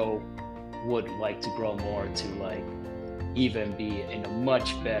still would like to grow more to like even be in a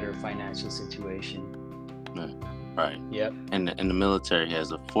much better financial situation. Right. Yep. And the military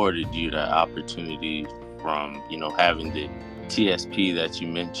has afforded you that opportunity from, you know, having the TSP that you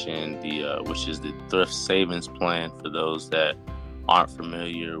mentioned, which is the thrift savings plan. For those that aren't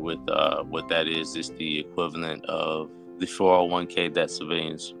familiar with what that is, it's the equivalent of the 401k that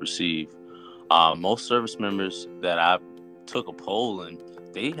civilians receive. Most service members that I took a poll and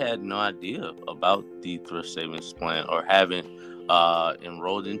they had no idea about the thrift savings plan or haven't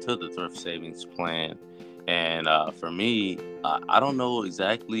enrolled into the thrift savings plan. And for me, I don't know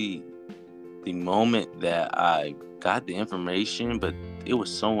exactly the moment that I got the information, but it was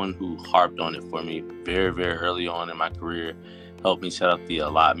someone who harped on it for me very, very early on in my career, helped me set up the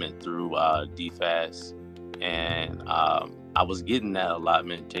allotment through DFAS. And I was getting that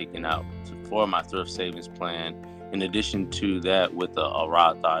allotment taken out for my thrift savings plan, in addition to that with a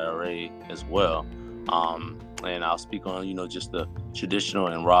Roth IRA as well. And I'll speak on, you know, just the traditional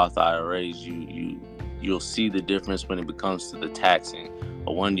and Roth IRAs. You you'll see the difference when it comes to the taxing.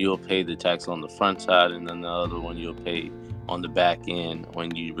 One you'll pay the tax on the front side, and then the other one you'll pay on the back end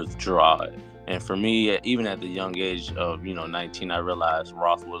when you withdraw it. And for me, even at the young age of 19, I realized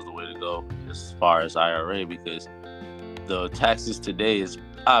Roth was the way to go as far as IRA, because the taxes today is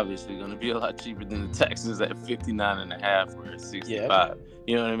obviously going to be a lot cheaper than the taxes at 59 and a half or 65. Yep.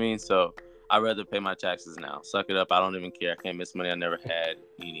 You know what I mean? So I'd rather pay my taxes now. Suck it up. I don't even care. I can't miss money I never had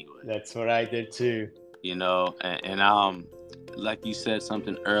anyway. That's what I did too. And like you said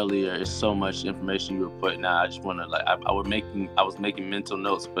something earlier, it's so much information you were putting out. I just want to I was making mental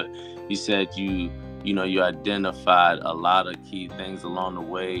notes, but you said you identified a lot of key things along the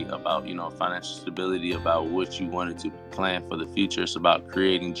way about financial stability, about what you wanted to plan for the future. It's about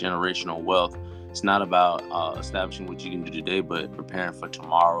creating generational wealth. It's not about establishing what you can do today, but preparing for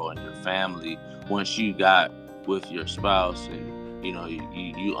tomorrow and your family. Once you got with your spouse and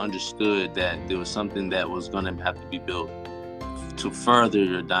you understood that there was something that was going to have to be built to further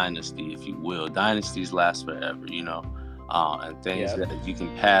your dynasty, if you will. Dynasties last forever, and things that you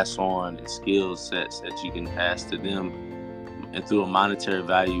can pass on, and skill sets that you can pass to them and through a monetary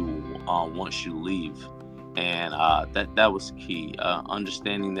value once you leave. And that was key.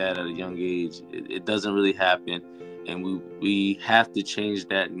 Understanding that at a young age, it doesn't really happen, and we have to change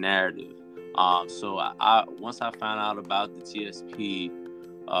that narrative. So I once I found out about the TSP,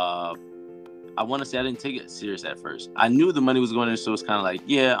 I want to say I didn't take it serious at first. I knew the money was going in, so it's kind of like,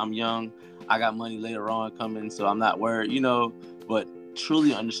 yeah, I'm young. I got money later on coming, so I'm not worried, But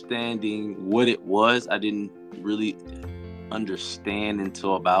truly understanding what it was, I didn't really understand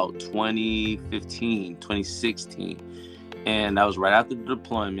until about 2015, 2016. And that was right after the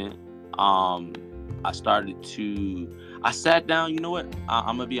deployment. I sat down, I'm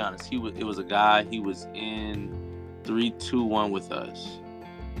going to be honest. It was a guy, he was in 321 with us.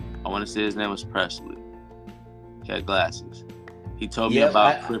 I want to say his name was Presley. He had glasses. He told me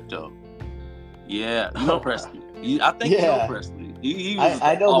about crypto. Yeah, you know Presley. I think you know Presley.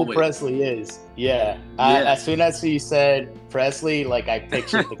 I know who Presley is. Yeah. As soon as he said Presley, I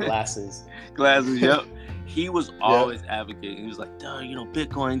pictured the glasses. Glasses, yep. He was always advocating. He was like, duh,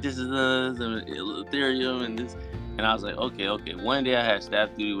 Bitcoin, this is us, and Ethereum, and this. And I was like, okay. One day I had staff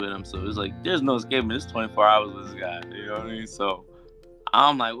duty with him, so it was like, there's no escaping. It's 24 hours with this guy. You know what I mean? So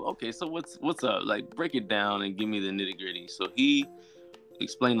I'm like, okay, so what's up? Break it down and give me the nitty gritty. So he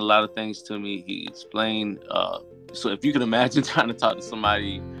explained a lot of things to me. He explained, so if you can imagine trying to talk to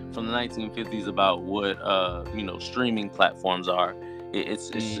somebody from the 1950s about what, streaming platforms are,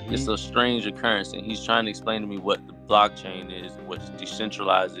 it's a strange occurrence. And he's trying to explain to me what the blockchain is, what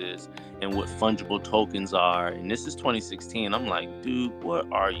decentralized is, and what fungible tokens are. And this is 2016. I'm like, dude,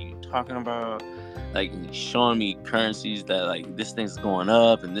 what are you talking about? He's showing me currencies that this thing's going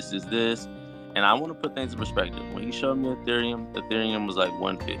up and this is this. And I want to put things in perspective. When he showed me Ethereum was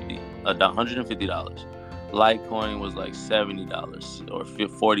 $150. Litecoin was $70 or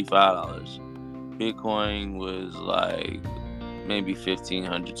 $45. Bitcoin was maybe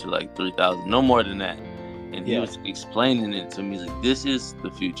 $1,500 to $3,000, no more than that. And he was explaining it to me. He's like, this is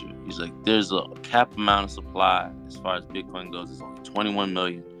the future. He's like, there's a cap amount of supply as far as Bitcoin goes. It's only 21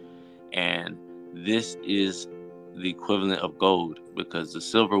 million. And this is the equivalent of gold, because the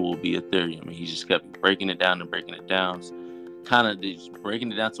silver will be Ethereum. And he just kept breaking it down, kind of just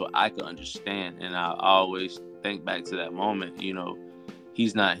breaking it down so I could understand. And I always think back to that moment.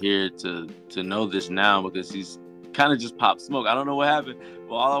 He's not here to know this now, because he's kind of just popped smoke. I don't know what happened,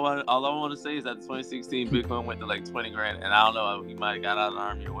 but all I want to say is that the 2016 Bitcoin went to 20 grand, and I don't know, he might have got out of the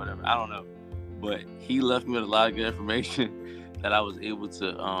army or whatever. I don't know, but he left me with a lot of good information that I was able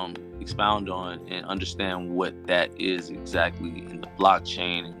to expound on and understand what that is exactly in the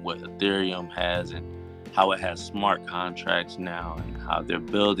blockchain, and what Ethereum has, and how it has smart contracts now, and how they're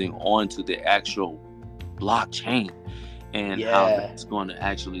building onto the actual blockchain, and how that's going to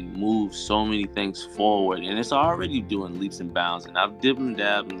actually move so many things forward. And it's already doing leaps and bounds. And I've dipped and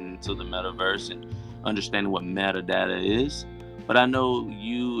dabbed into the metaverse and understanding what metadata is. But I know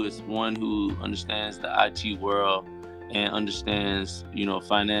you, as one who understands the IT world and understands,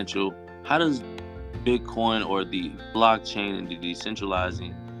 financial, how does Bitcoin or the blockchain and the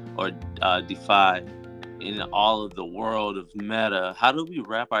decentralizing or DeFi in all of the world of meta, how do we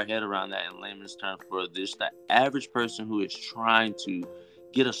wrap our head around that in layman's terms for the average person who is trying to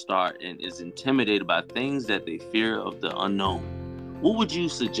get a start and is intimidated by things that they fear of the unknown? What would you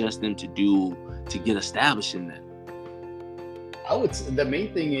suggest them to do to get established in that? The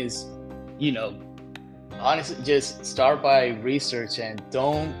main thing is, honestly, just start by research, and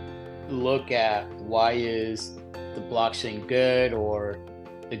don't look at why is the blockchain good, or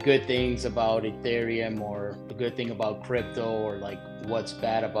the good things about Ethereum or the good thing about crypto or like what's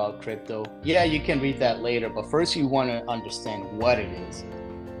bad about crypto. Yeah, you can read that later, but first you want to understand what it is.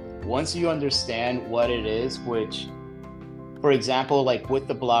 Once you understand what it is, which, for example, like with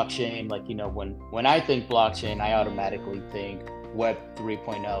the blockchain, like, you know, when I think blockchain, I automatically think Web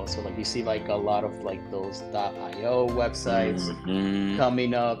 3.0. So like you see like a lot of like those .io websites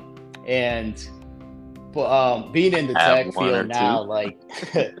coming up, and being in the tech field now, like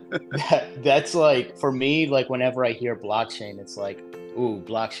that's like, for me, like whenever I hear blockchain, it's like, ooh,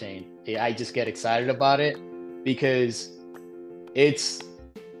 blockchain. I just get excited about it because it's,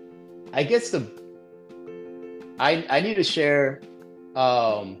 I guess I need to share,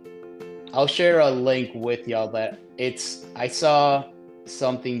 I'll share a link with y'all that I saw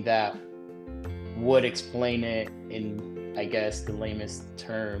something that would explain it in, I guess, the lamest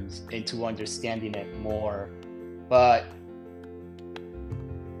terms into understanding it more. But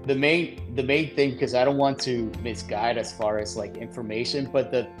the main thing, because I don't want to misguide as far as like information, but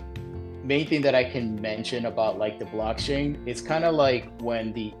the main thing that I can mention about like the blockchain, it's kind of like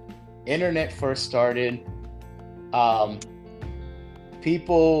when the internet first started,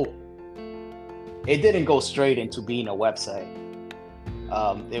 people, it didn't go straight into being a website.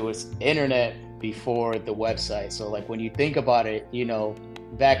 It was internet before the website. So like when you think about it, you know,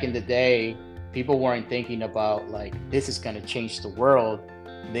 back in the day, people weren't thinking about like, this is going to change the world.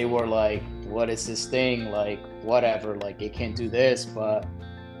 They were like, what is this thing? Like, whatever, like it can do this, but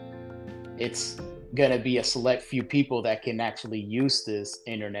it's going to be a select few people that can actually use this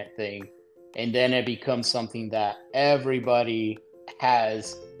internet thing. And then it becomes something that everybody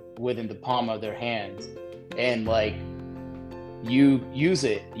has within the palm of their hands. And like, you use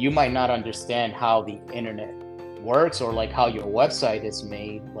it, you might not understand how the internet works or like how your website is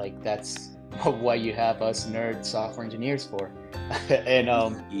made. Like that's what you have us nerd software engineers for. And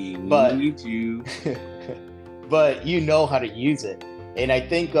but but you know how to use it. And I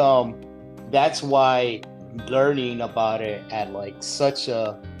think that's why learning about it at like such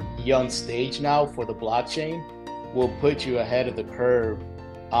a young stage now for the blockchain will put you ahead of the curve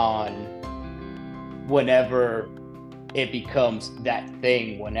on whenever it becomes that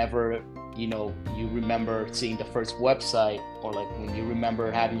thing, whenever, you know, you remember seeing the first website, or like when you remember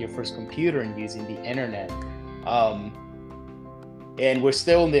having your first computer and using the internet. And we're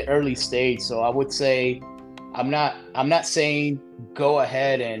still in the early stage, so I would say I'm not saying go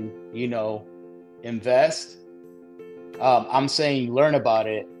ahead and, you know, invest. I'm saying learn about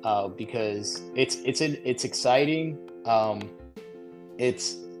it, because it's exciting.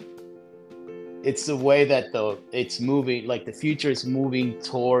 It's the way that it's moving, like the future is moving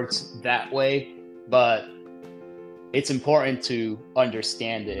towards that way, but it's important to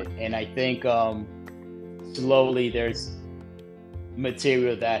understand it. And I think slowly there's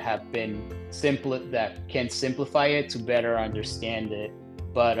material that have been that can simplify it to better understand it.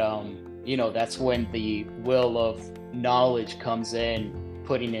 But you know, that's when the will of knowledge comes in,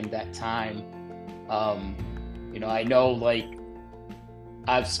 putting in that time. You know, I know like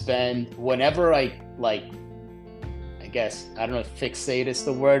I've spent, whenever I guess, I don't know if fixate is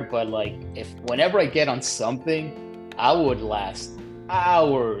the word, but like whenever I get on something, I would last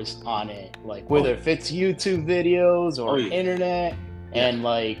hours on it, like whether if it's YouTube videos or internet. And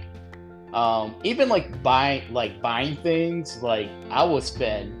like even like buying things, like I would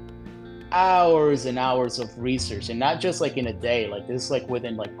spend hours and hours of research, and not just like in a day, like this is like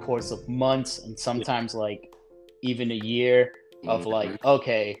within like course of months, and sometimes like even a year of like,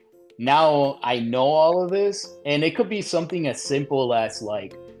 okay, now I know all of this. And it could be something as simple as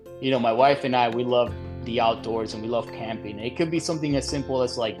like, you know, my wife and I, we love the outdoors and we love camping. It could be something as simple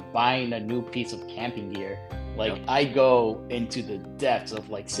as like buying a new piece of camping gear. Like I go into the depths of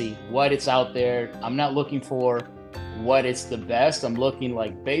like, see what is out there. I'm not looking for what is the best. I'm looking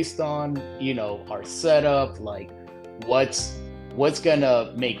like based on, you know, our setup, like what's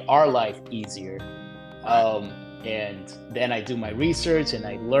gonna make our life easier. And then I do my research and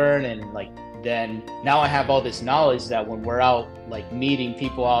I learn, and like then now I have all this knowledge that when we're out like meeting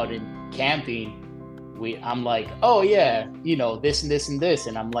people out in camping, I'm like, oh yeah, you know, this and this and this,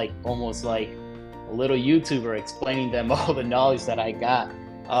 and I'm like almost like a little YouTuber explaining them all the knowledge that I got.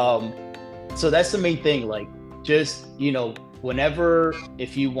 So that's the main thing, like just, you know, whenever,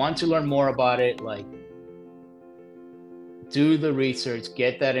 if you want to learn more about it, like do the research,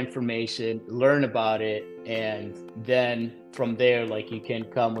 get that information, learn about it, and then from there, like you can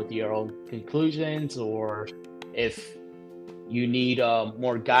come with your own conclusions, or if you need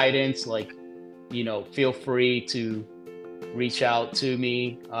more guidance, like, you know, feel free to reach out to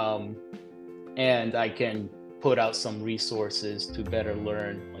me, and I can put out some resources to better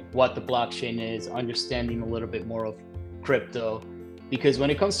learn what the blockchain is, understanding a little bit more of crypto, because when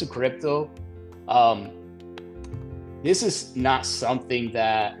it comes to crypto, this is not something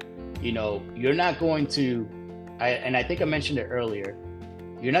that, you're not going to, and I think I mentioned it earlier,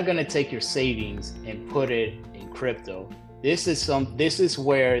 you're not going to take your savings and put it in crypto. This is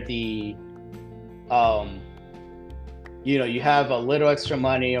where the, you have a little extra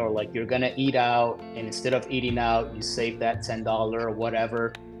money, or like you're going to eat out, and instead of eating out, you save that $10 or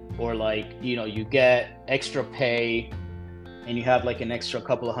whatever, or like, you get extra pay and you have like an extra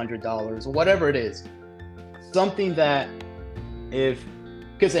couple of $100 or whatever it is. Something that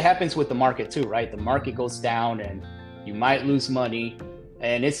because it happens with the market too, right? The market goes down and you might lose money,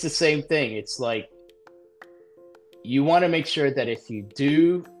 and it's the same thing. It's like, you want to make sure that if you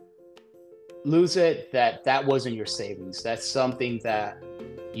do lose it, that wasn't your savings. That's something that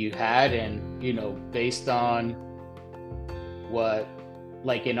you had, and based on what,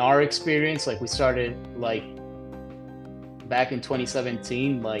 like in our experience, like we started like back in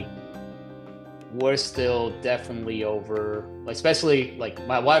 2017, like we're still definitely over, especially like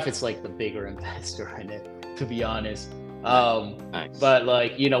my wife is like the bigger investor in it, to be honest. Nice. But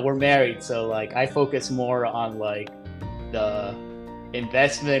like, we're married, so like I focus more on like the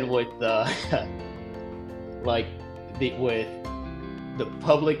investment with the with the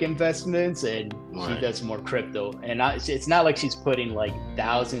public investments, and she does more crypto. And it's not like she's putting like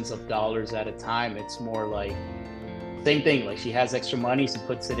thousands of dollars at a time. It's more like same thing, like she has extra money, she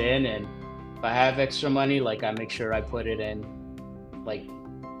puts it in, and if I have extra money, like I make sure I put it in like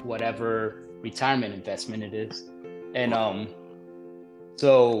whatever retirement investment it is. And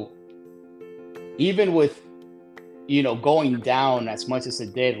so even with going down as much as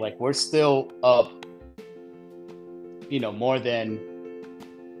it did, like we're still up more than,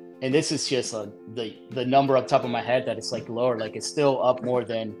 and this is just the number up top of my head that it's like lower, like it's still up more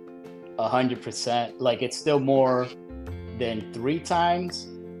than 100%. Like it's still more than 3 times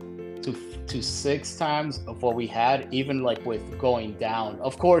to 6 times of what we had, even like with going down.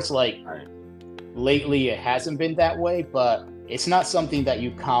 Of course, like lately it hasn't been that way, but it's not something that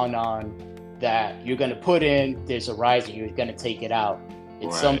you count on that you're going to put in, there's a rise and you're going to take it out.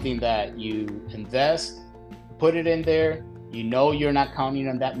 It's something that you invest, put it in there, you're not counting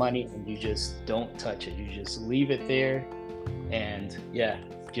on that money, and you just don't touch it. You just leave it there, and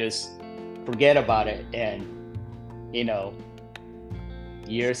just forget about it. And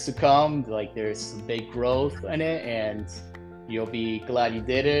years to come, like there's some big growth in it, and you'll be glad you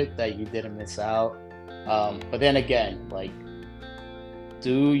did it, that you didn't miss out. But then again, like,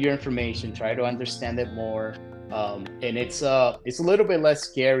 do your information, try to understand it more. And it's a little bit less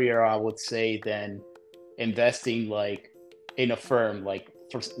scarier, I would say, than investing like in a firm. Like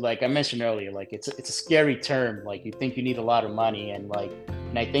I mentioned earlier, like it's a scary term. Like you think you need a lot of money, and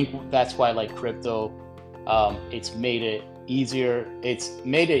I think that's why like crypto, it's made it easier. It's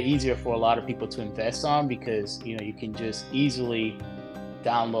made it easier for a lot of people to invest on, because you can just easily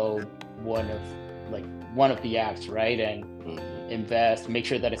download one of the apps, right? And invest, make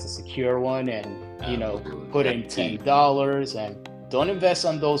sure that it's a secure one, and put in $10, and don't invest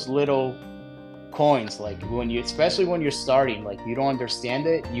on those little coins. Like especially when you're starting, like you don't understand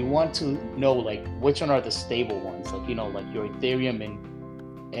it, you want to know like which one are the stable ones, like like your Ethereum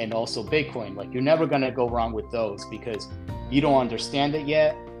and also Bitcoin. Like you're never going to go wrong with those, because you don't understand it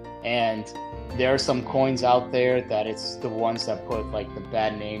yet. And there are some coins out there that it's the ones that put like the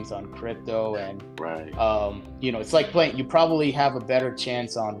bad names on crypto, and it's like playing, you probably have a better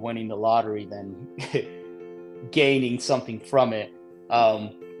chance on winning the lottery than gaining something from it.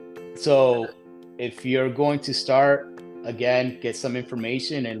 So if you're going to start, again, get some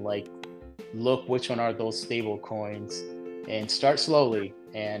information and like look which one are those stable coins, and start slowly,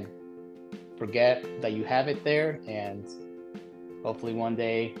 and forget that you have it there, and hopefully one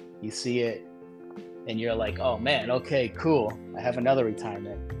day you see it and you're like, oh man, okay, cool, I have another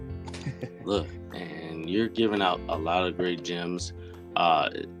retirement. Look, and you're giving out a lot of great gems.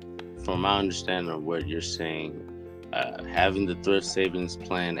 From my understanding of what you're saying, having the thrift savings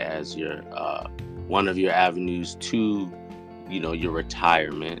plan as your one of your avenues to your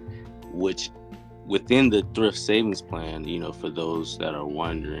retirement, which within the thrift savings plan, for those that are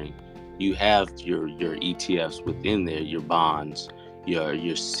wondering, you have your ETFs within there, your bonds,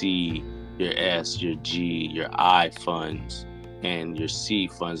 your C, your S, your G, your I funds, and your C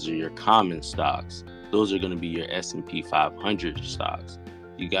funds are your common stocks. Those are going to be your S&P 500 stocks.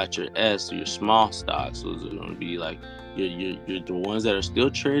 You got your S, or your small stocks. Those are going to be like your the ones that are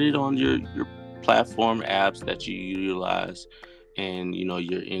still traded on your platform apps that you utilize. and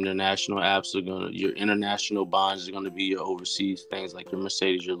your international apps are your international bonds are gonna be your overseas things like your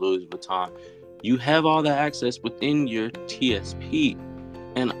Mercedes, your Louis Vuitton. You have all that access within your TSP,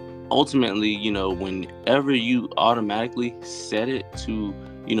 and ultimately, whenever you automatically set it to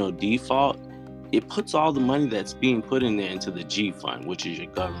default, it puts all the money that's being put in there into the G fund, which is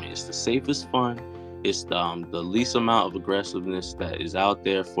your government. It's the safest fund. It's the least amount of aggressiveness that is out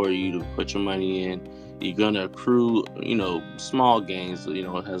there for you to put your money in. You're gonna accrue, small gains.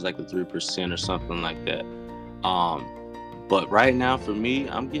 It has like a 3% or something like that. But right now for me,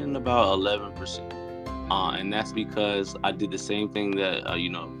 I'm getting about 11%, and that's because I did the same thing that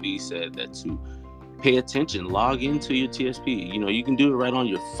V said, that to pay attention, log into your TSP. You can do it right on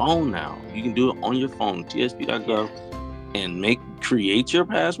your phone now. You can do it on your phone, tsp.gov, and create your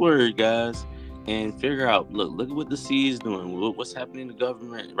password, guys, and figure out, look at what the C is doing, what's happening in the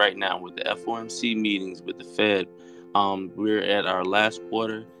government right now with the FOMC meetings, with the Fed. We're at our last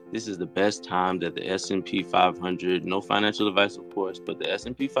quarter. This is the best time that the S&P 500, no financial advice, of course, but the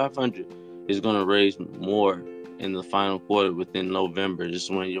S&P 500 is going to raise more in the final quarter within November.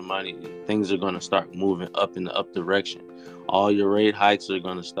 Just when things are going to start moving up in the up direction. All your rate hikes are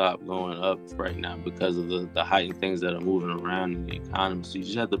going to stop going up right now because of the heightened things that are moving around in the economy. So you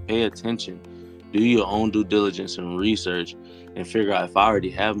just have to pay attention, do your own due diligence and research, and figure out, if I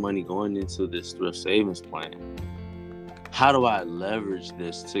already have money going into this thrift savings plan, how do I leverage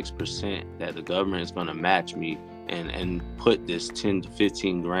this 6% that the government is going to match me and put this 10 to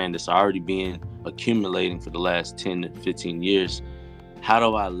 15 grand that's already been accumulating for the last 10 to 15 years? How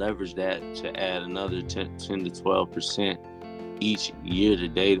do I leverage that to add another 10 to 12% each year to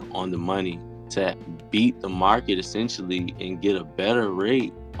date on the money to beat the market essentially and get a better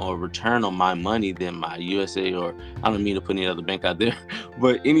rate or return on my money than my USA, or I don't mean to put any other bank out there,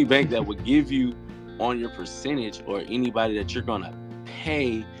 but any bank that would give you on your percentage, or anybody that you're going to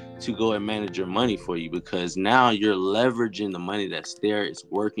pay to go and manage your money for you, because now you're leveraging the money that's there. It's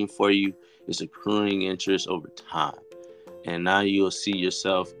working for you. It's accruing interest over time. And now you'll see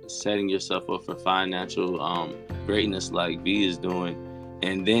yourself setting yourself up for financial greatness like V is doing.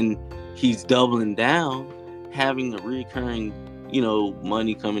 And then he's doubling down, having a recurring,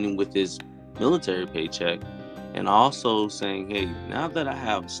 money coming in with his military paycheck. And also saying, hey, now that I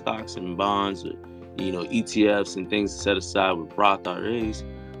have stocks and bonds, or ETFs and things set aside with Roth IRAs,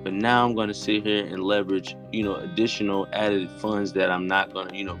 but now I'm going to sit here and leverage, additional added funds that I'm not going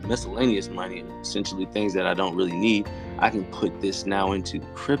to, miscellaneous money, essentially things that I don't really need. I can put this now into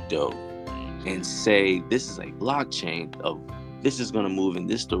crypto and say, this is a blockchain of, this is going to move in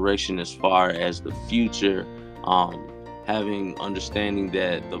this direction as far as the future. Having understanding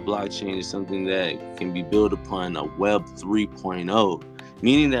that the blockchain is something that can be built upon a Web 3.0,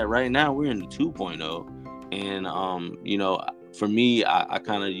 meaning that right now we're in the 2.0. And, for me, I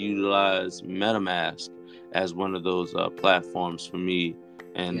kind of utilize MetaMask as one of those platforms for me.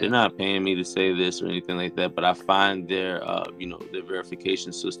 And they're not paying me to say this or anything like that, but I find their, their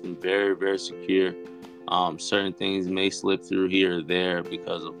verification system very, very secure. Certain things may slip through here or there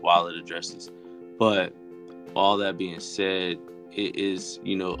because of wallet addresses. But all that being said, it is,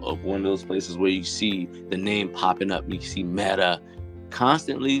 one of those places where you see the name popping up. You see Meta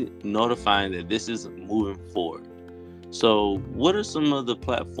constantly notifying that this is moving forward. So what are some of the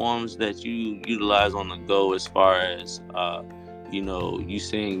platforms that you utilize on the go, as far as, you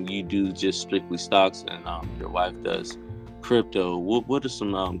saying you do just strictly stocks and your wife does crypto? What are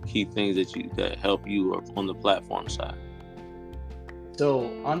some key things that help you on the platform side?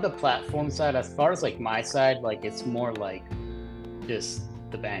 So on the platform side, as far as like my side, like it's more like just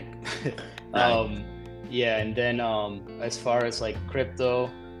the bank. Nice. And then as far as like crypto,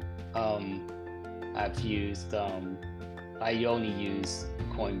 I've used I only use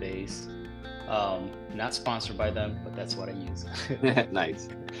Coinbase. Not sponsored by them, but that's what I use. Nice.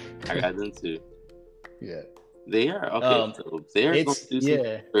 I got them too. Yeah. They are okay. So they're going to do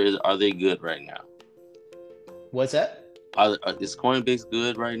something, or are they good right now? What's that? Is Coinbase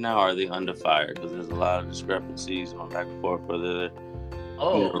good right now? Or are they under fire? Because there's a lot of discrepancies going back and forth whether.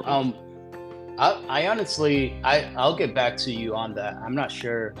 I honestly, I'll get back to you on that. I'm not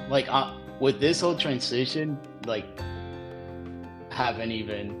sure. Like with this whole transition, like haven't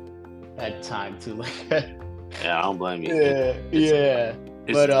even had time to like. Yeah, I don't blame you.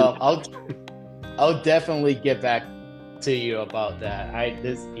 But I'll definitely get back to you about that. I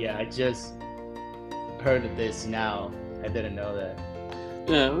just heard of this now. I didn't know that.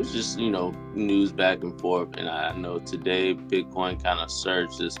 Yeah, it was just, news back and forth. And I know today Bitcoin kind of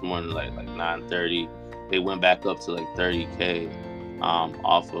surged this morning, like 9:30. They went back up to like 30K.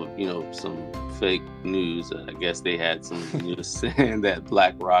 off of, some fake news. I guess they had some news saying that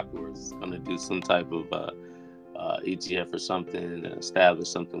BlackRock was going to do some type of ETF or something and establish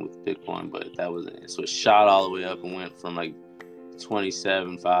something with Bitcoin, but that wasn't it. So it shot all the way up and went from like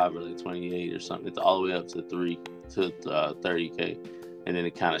 27.5 or like 28 or something. It's all the way up to 30K, and then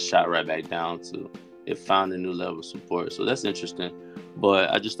it kind of shot right back down to it found a new level of support. So that's interesting.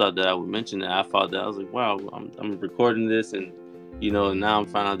 But I just thought that I would mention that. I thought that I was like, wow, I'm recording this, and now I'm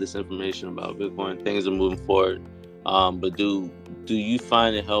finding out this information about Bitcoin. Things are moving forward. But do you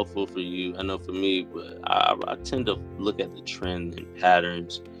find it helpful for you? I know for me, but I tend to look at the trend and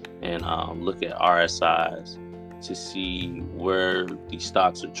patterns and look at RSIs to see where these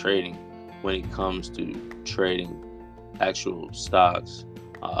stocks are trading when it comes to trading actual stocks.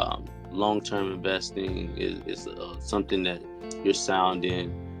 Long-term investing is something that you're sound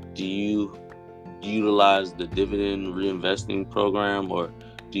in. Do you utilize the dividend reinvesting program, or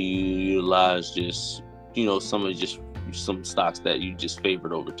do you utilize just some stocks that you just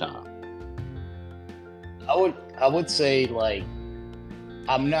favored over time? I would say like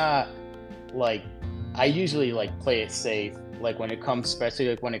I'm not like I usually like play it safe, like when it comes, especially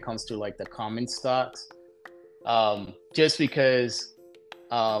like when it comes to like the common stocks. Just because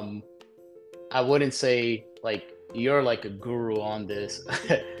I wouldn't say like you're like a guru on this.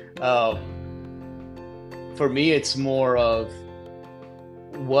 For me, it's more of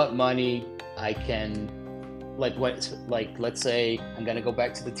what money I can let's say I'm gonna go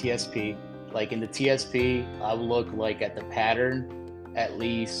back to the TSP. Like in the TSP, I would look like at the pattern at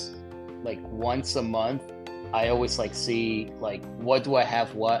least like once a month. I always like see like what do I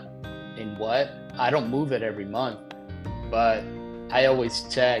have what in what. I don't move it every month, but I always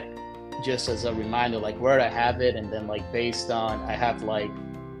check just as a reminder like where I have it, and then like based on I have like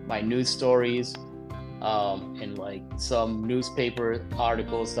my news stories and like some newspaper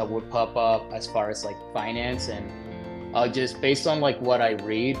articles that would pop up as far as like finance, and I'll just based on like what I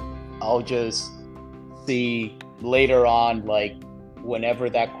read, I'll just see later on like whenever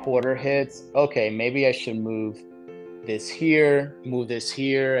that quarter hits, okay, maybe I should move this here,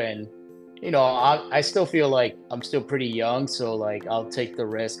 and I still feel like I'm still pretty young, so like I'll take the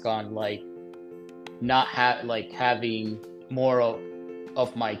risk on like not having more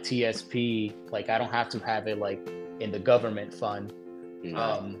of my TSP. Like I don't have to have it like in the government fund.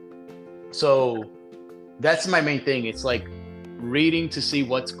 So that's my main thing. It's like reading to see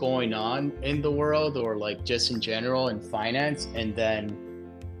what's going on in the world, or like just in general in finance, and then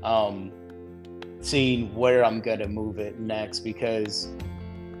seeing where I'm gonna move it next, because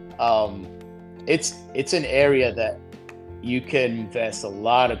it's an area that you can invest a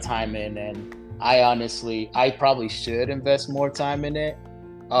lot of time in, and I probably should invest more time in it,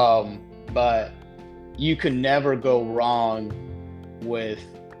 but you can never go wrong with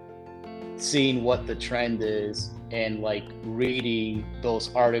seeing what the trend is and like reading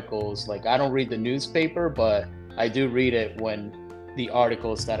those articles. Like I don't read the newspaper, but I do read it when the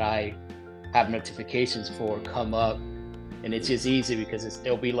articles that I have notifications for come up, and it's just easy because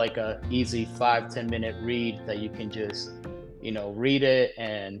it'll be like a easy 5-10 minute read that you can just read it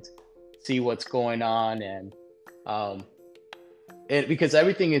and see what's going on. And because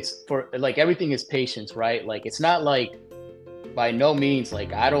everything is patience, right? Like it's not like, by no means,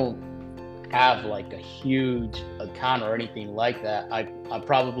 like I don't have like a huge account or anything like that. I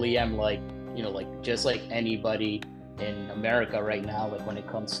probably am like like just like anybody in America right now, like when it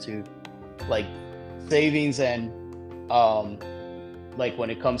comes to like savings and like when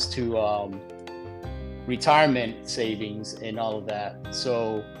it comes to retirement savings and all of that.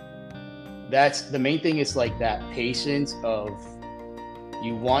 So that's the main thing, is like that patience of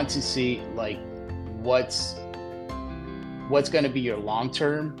you want to see like what's going to be your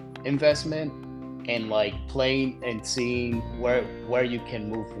long-term investment, and like playing and seeing where you can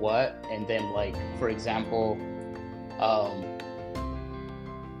move what. And then like for example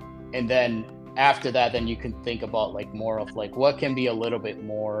and then after that, then you can think about like more of like what can be a little bit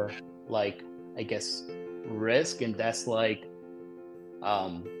more like, I guess, risk. And that's like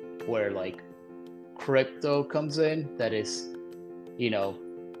where like crypto comes in. That is,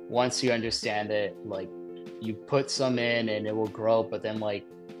 once you understand it, like you put some in and it will grow, but then like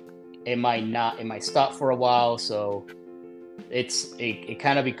it might stop for a while. So it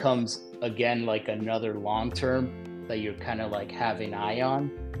kind of becomes again like another long term that you're kind of like have an eye on.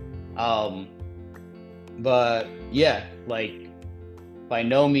 But yeah, like by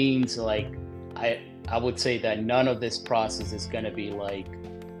no means, like I would say that none of this process is going to be like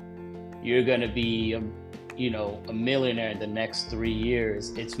you're going to be a millionaire in the next 3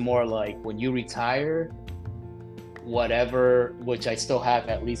 years. It's more like when you retire, whatever, which I still have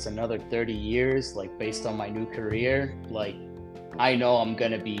at least another 30 years, like based on my new career, like I know I'm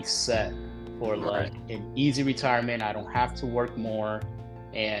gonna be set for like an easy retirement. I don't have to work more,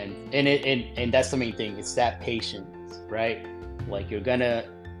 and that's the main thing. It's that patience, right? Like you're gonna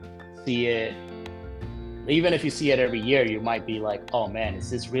see it. Even if you see it every year, you might be like, oh man, is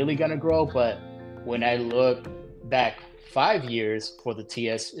this really gonna grow? But when I look back 5 years for the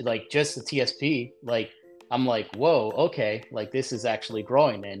like just the TSP, like I'm like, whoa, okay, like this is actually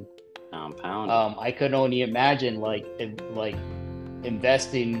growing. And compound. I could only imagine like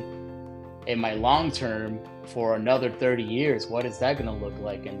investing in my long term for another 30 years. What is that gonna look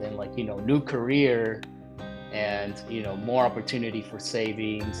like? And then like, new career and, more opportunity for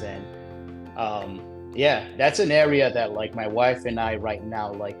savings. And yeah, that's an area that like my wife and I right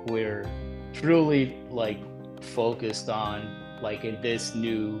now, like we're truly like focused on, like in this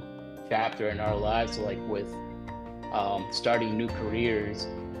new chapter in our lives, like with starting new careers,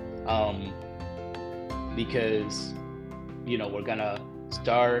 because we're gonna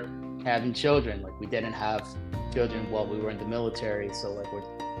start having children. Like we didn't have children while we were in the military, so like we're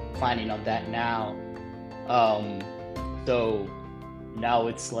planning on that now. So now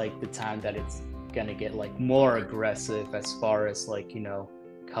it's like the time that it's gonna get like more aggressive as far as like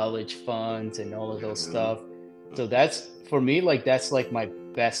college funds and all of those stuff. So that's for me, like that's like my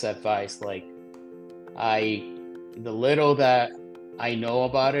best advice. Like the little that I know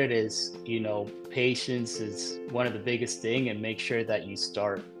about it is patience is one of the biggest thing, and make sure that you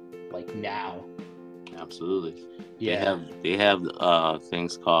start like now. Absolutely. Yeah. They have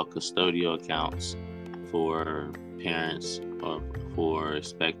things called custodial accounts for parents or for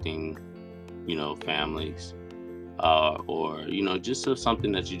expecting families, or just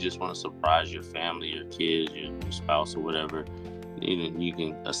something that you just want to surprise your family, your kids, your spouse, or whatever. You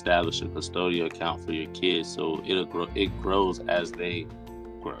can establish a custodial account for your kids, so it grows as they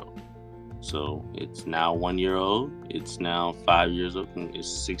grow. So it's now 1 year old, it's now 5 years old, it's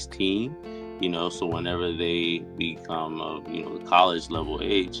 16. So whenever they become the college level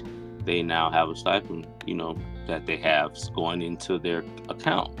age, they now have a stipend that they have going into their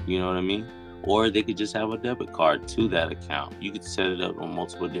account. You know what I mean? Or they could just have a debit card to that account. You could set it up on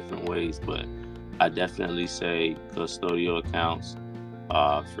multiple different ways, but I definitely say custodial accounts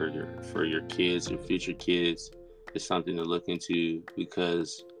for your kids, your future kids, is something to look into,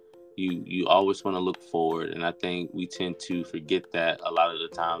 because you always want to look forward. And I think we tend to forget that a lot of the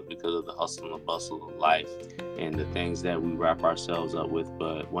times because of the hustle and bustle of life and the things that we wrap ourselves up with.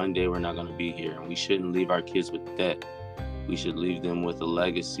 But one day we're not going to be here, and we shouldn't leave our kids with debt. We should leave them with a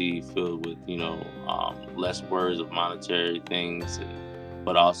legacy filled with, less words of monetary things,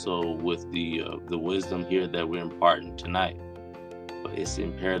 but also with the wisdom here that we're imparting tonight. But it's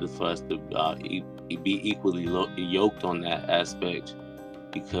imperative for us to be equally yoked on that aspect,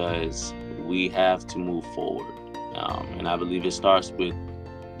 because we have to move forward. And I believe it starts with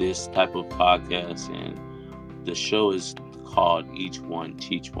this type of podcast, and the show is called Each One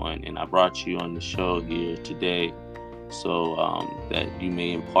Teach One. And I brought you on the show here today so that you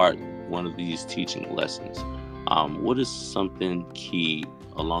may impart one of these teaching lessons. What is something key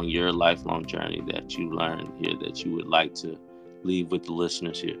along your lifelong journey that you learned here that you would like to leave with the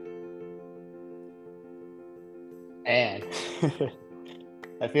listeners here? And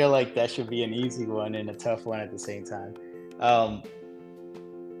I feel like that should be an easy one and a tough one at the same time. I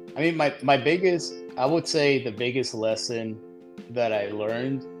mean, my biggest, I would say the biggest lesson that I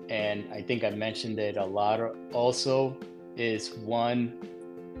learned, and I think I mentioned it a lot also, is one,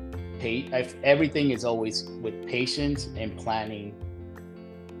 everything is always with patience and planning.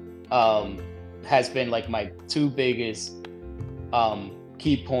 Has been like my two biggest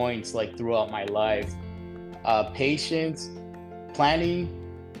key points like throughout my life. Patience, planning,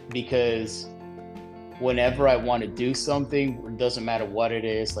 because whenever I want to do something, it doesn't matter what it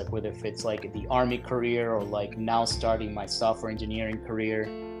is, like whether if it's like the Army career or like now starting my software engineering career,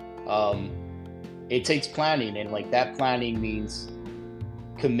 it takes planning, and like that planning means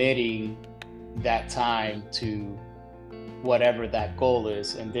committing that time to whatever that goal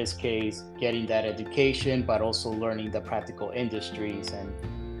is. In this case, getting that education, but also learning the practical industries, and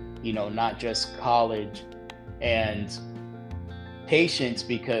not just college. And patience,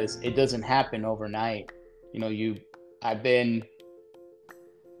 because it doesn't happen overnight. I've been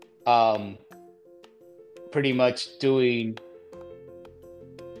pretty much doing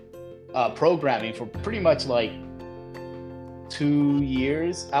programming for pretty much like 2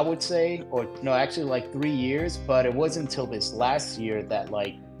 years, I would say, or no, actually like 3 years. But it wasn't until this last year that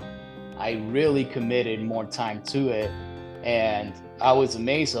like I really committed more time to it, and I was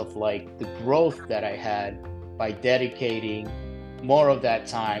amazed of like the growth that I had by dedicating more of that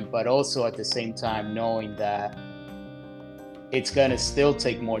time, but also at the same time knowing that it's gonna still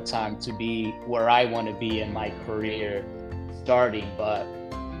take more time to be where I want to be in my career starting, but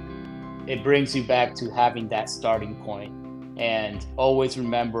it brings you back to having that starting point and always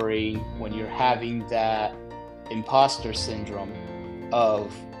remembering when you're having that imposter syndrome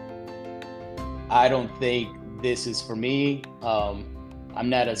of, I don't think this is for me. I'm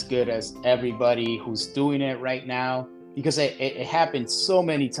not as good as everybody who's doing it right now, because it happened so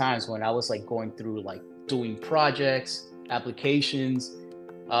many times when I was like going through like doing projects, applications,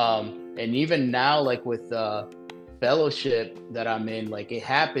 and even now like with the fellowship that I'm in, like it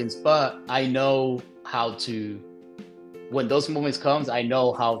happens, but I know how to, when those moments comes, I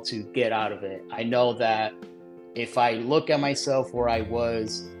know how to get out of it. I know that if I look at myself where I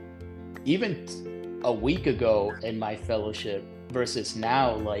was even a week ago in my fellowship versus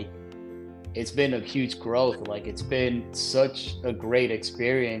now, like it's been a huge growth. Like it's been such a great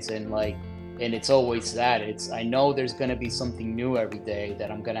experience, and it's always that. I know there's gonna be something new every day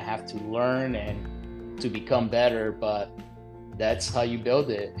that I'm gonna have to learn and to become better, but that's how you build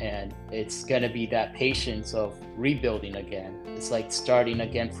it. And it's gonna be that patience of rebuilding again. It's like starting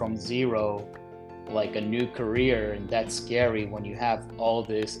again from zero, like a new career, and that's scary when you have all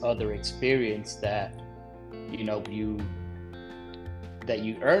this other experience that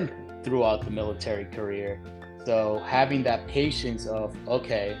you earned throughout the military career. So having that patience of,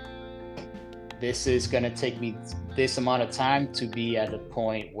 okay, this is going to take me this amount of time to be at the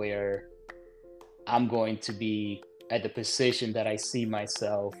point where I'm going to be at the position that I see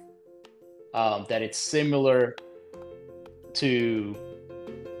myself, that it's similar to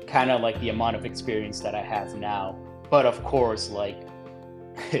kind of like the amount of experience that I have now, but of course like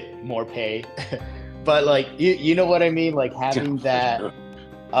more pay. But like you know what I mean, like having that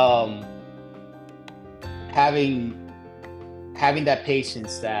having that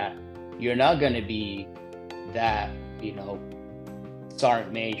patience that you're not going to be that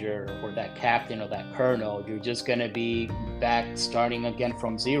sergeant major or that captain or that colonel. You're just going to be back starting again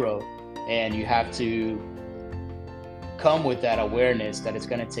from zero, and you have to come with that awareness that it's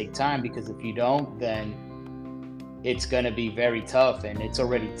going to take time, because if you don't, then it's going to be very tough, and it's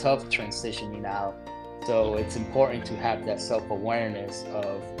already tough transitioning out. So it's important to have that self-awareness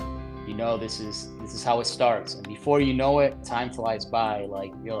of, this is how it starts, and before you know it, time flies by.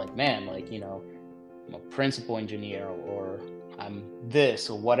 Like you're like, man, like I'm a principal engineer, or I'm this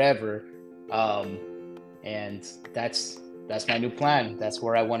or whatever, and that's my new plan. That's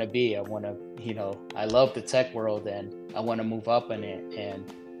where I want to be. I want to, I love the tech world, and I want to move up in it,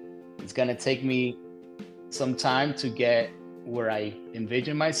 and it's gonna take me some time to get where I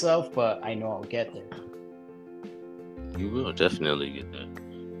envision myself, but I know I'll get there. You will definitely get there.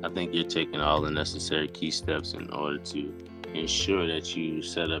 I think you're taking all the necessary key steps in order to ensure that you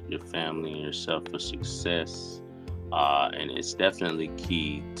set up your family and yourself for success. And it's definitely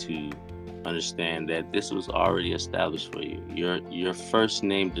key to understand that this was already established for you. Your first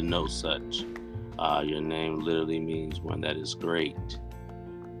name denotes such. Your name literally means one that is great.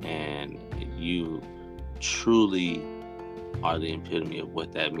 And you truly are the epitome of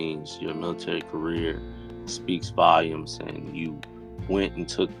what that means. Your military career speaks volumes, and you went and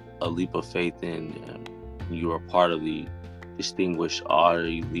took a leap of faith in. You are part of the distinguished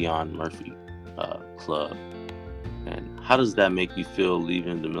Audrey Leon Murphy Club. And how does that make you feel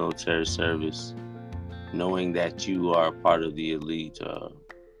leaving the military service, knowing that you are part of the elite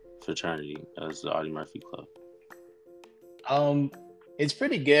fraternity as the Audrey Murphy Club? It's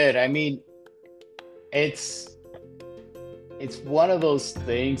pretty good. I mean, it's one of those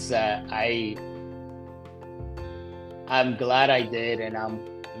things that I'm glad I did, and I'm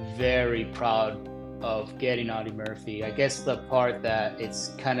very proud of getting Audie Murphy. I guess the part that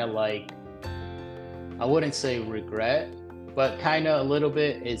it's kind of like, I wouldn't say regret, but kind of a little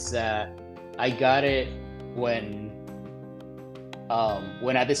bit, is that I got it when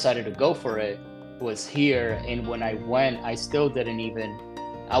I decided to go for it was here, and when I went, I still didn't even.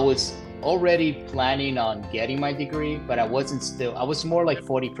 I was already planning on getting my degree, but I was more like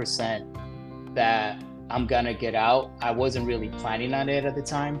 40% that I'm gonna get out. I wasn't really planning on it at the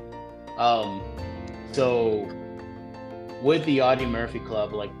time. So with the Audie Murphy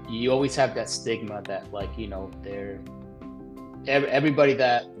Club, like you always have that stigma that like, everybody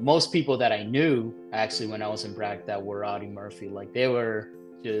most people that I knew actually when I was in Bragg that were Audie Murphy, like they were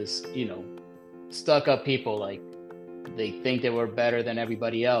just, stuck up people, like they think they were better than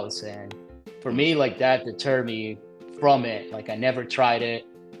everybody else. And for me, like that deterred me from it. Like I never tried it.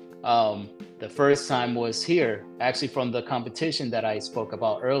 The first time was here, actually from the competition that I spoke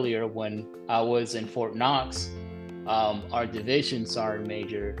about earlier when I was in Fort Knox, our division sergeant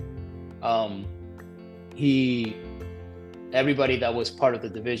major. Um, he, everybody that was part of the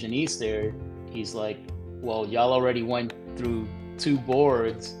Division East there, he's like, well, y'all already went through 2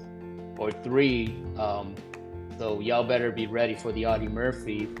 boards or 3, so y'all better be ready for the Audie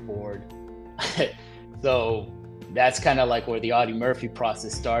Murphy board. So that's kind of like where the Audie Murphy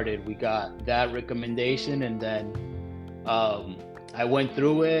process started. We got that recommendation, and then I went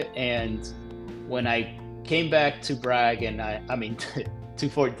through it. And when I came back to Bragg, and I mean to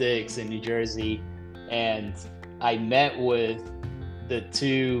Fort Dix in New Jersey, and I met with the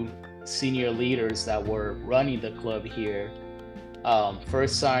 2 senior leaders that were running the club here.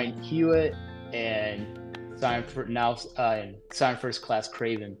 First Sergeant Hewitt and Sergeant First Class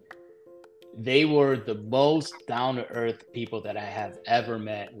Craven. They were the most down-to-earth people that I have ever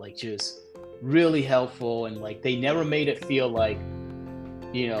met. Like, just really helpful, and like they never made it feel like,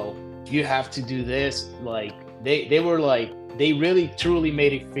 you know, you have to do this. Like they were like, they really truly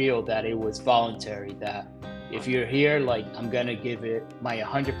made it feel that it was voluntary, that if you're here, like, I'm gonna give it my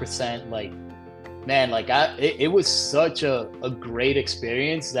 100%. Like, man, like it was such a great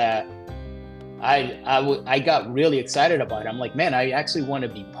experience that I got really excited about it. I'm like, man, I actually want to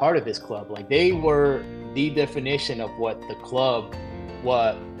be part of this club. Like, they were the definition of what the club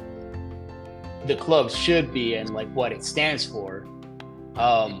should be, and like what it stands for.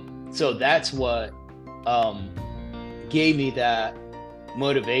 So that's what gave me that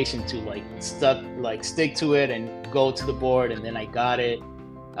motivation to stick to it and go to the board. And then I got it.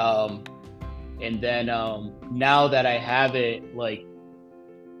 And then now that I have it, like,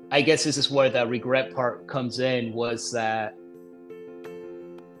 I guess this is where the regret part comes in, was that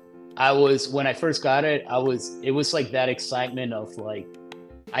when I first got it, it was like that excitement of like,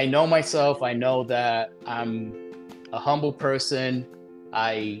 I know myself, I know that I'm a humble person.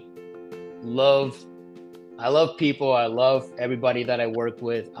 I love people. I love everybody that I work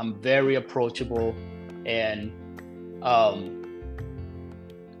with. I'm very approachable, and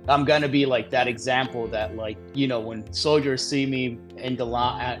I'm gonna be like that example that, like, you know, when soldiers see me in the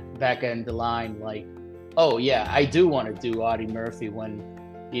line, back in the line, like, oh yeah, I do want to do Audie Murphy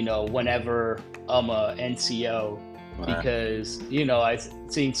whenever I'm a NCO, right? Because, you know, I've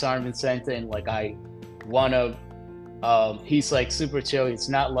seen Sergeant Vincente, and like I want to. He's like super chill. It's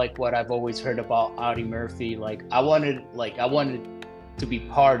not like what I've always heard about Audie Murphy. Like, I wanted to be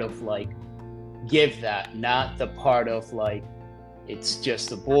part of, like, give that, not the part of like, it's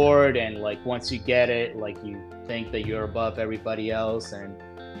just a board, and like once you get it, like, you think that you're above everybody else. And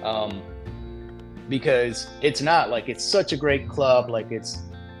because it's not, like, it's such a great club. Like, it's,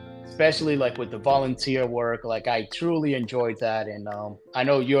 especially like with the volunteer work, like I truly enjoyed that. And I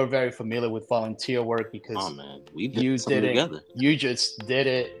know you're very familiar with volunteer work, because we did something together. You just did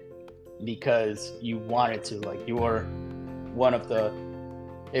it because you wanted to. Like, you were one of the,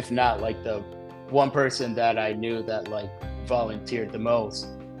 if not like the one person that I knew that like volunteered the most.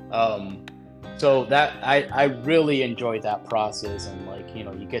 So that I really enjoyed that process. And like, you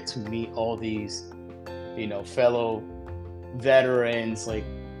know, you get to meet all these, you know, fellow veterans, like,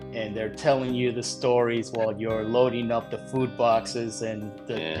 and they're telling you the stories while you're loading up the food boxes and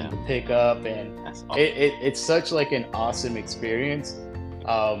the pickup, and awesome. It's such like an awesome experience.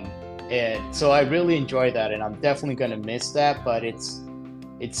 And so I really enjoy that, and I'm definitely gonna miss that, but it's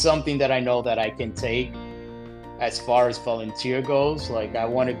something that I know that I can take as far as volunteer goes. Like, I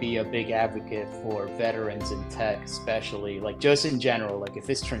want to be a big advocate for veterans in tech, especially, like, just in general. Like, if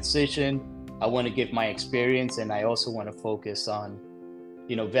it's transition, I want to give my experience, and I also want to focus on,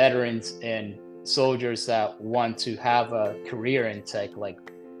 you know, veterans and soldiers that want to have a career in tech. Like,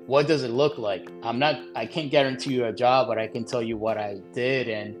 what does it look like? I can't guarantee you a job, but I can tell you what I did,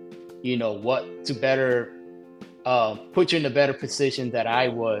 and, you know, what to better put you in a better position that I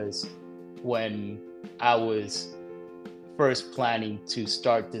was when I was first planning to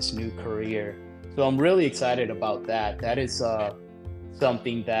start this new career. So I'm really excited about that. That is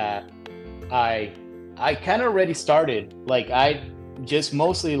something that I kind of already started. Like, I just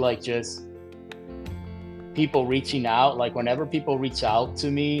mostly like just people reaching out. Like, whenever people reach out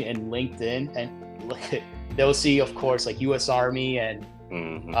to me in LinkedIn, and they'll see, of course, like US Army and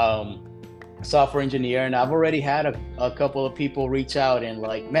software engineer, and I've already had a couple of people reach out, and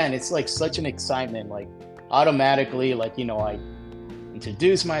like, man, it's like such an excitement. Like, automatically, like, you know, I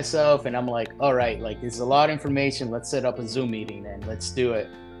introduce myself, and I'm like, all right, like, there's a lot of information, let's set up a Zoom meeting and let's do it.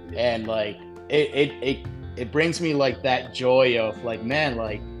 And like, it brings me like that joy of like, man,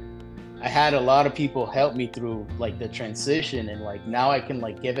 like, I had a lot of people help me through like the transition, and like now I can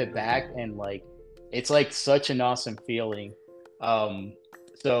like give it back, and like it's like such an awesome feeling. Um,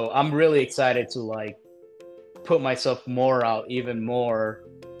 so I'm really excited to like put myself more out, even more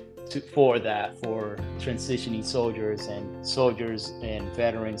for that, for transitioning soldiers and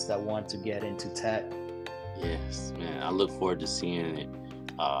veterans that want to get into tech. Yes, man. I look forward to seeing it.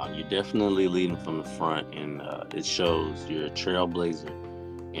 You're definitely leading from the front, and it shows. You're a trailblazer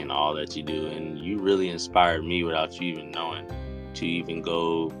in all that you do, and you really inspired me without you even knowing to even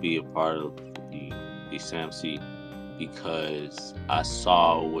go be a part of the SAMC, because I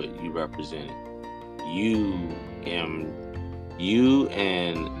saw what you represented. You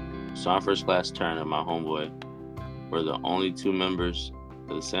and Sergeant First Class Turner, my homeboy, were the only two members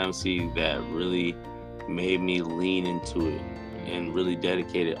of the SAMC that really made me lean into it and really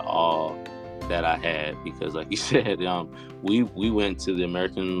dedicated all that I had, because like you said, we went to the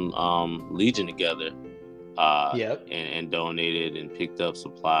American Legion together, and donated and picked up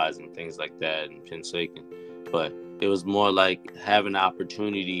supplies and things like that in Pensacola. But it was more like having an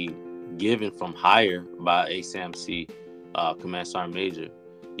opportunity given from higher by a SAMC Command Sergeant Major,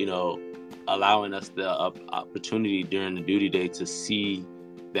 allowing us the opportunity during the duty day to see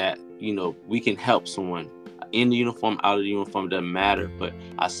that, we can help someone in the uniform, out of the uniform, doesn't matter. But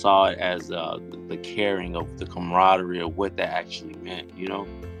I saw it as the caring of the camaraderie of what that actually meant,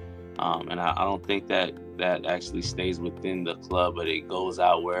 and I don't think that actually stays within the club, but it goes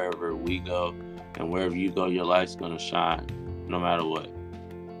out wherever we go, and wherever you go, your light's gonna shine, no matter what.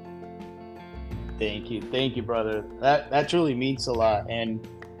 Thank you, brother. That truly means a lot, and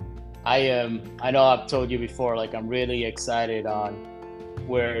I know I've told you before, like I'm really excited on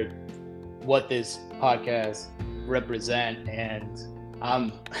what this podcast represent, and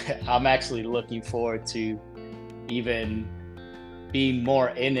I'm actually looking forward to even being more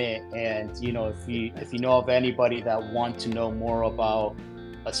in it. And if you know of anybody that want to know more about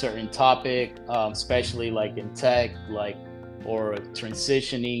a certain topic, especially like in tech, like, or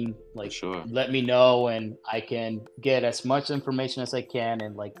transitioning, like, sure, let me know, and I can get as much information as I can.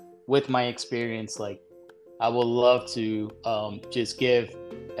 And like with my experience, like I would love to just give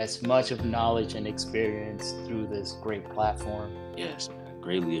as much of knowledge and experience through this great platform. Yes, man,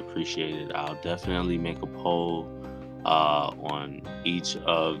 greatly appreciated. I'll definitely make a poll on each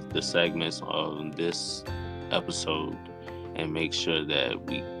of the segments of this episode and make sure that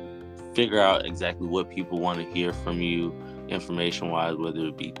we figure out exactly what people want to hear from you, information-wise, whether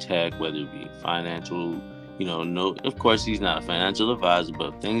it be tech, whether it be financial. No, of course he's not a financial advisor,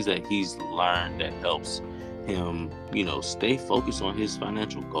 but things that he's learned that helps him, stay focused on his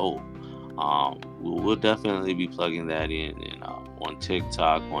financial goal. We'll definitely be plugging that in, and on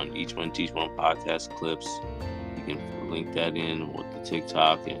TikTok, on Each One Teach One podcast clips. You can link that in with the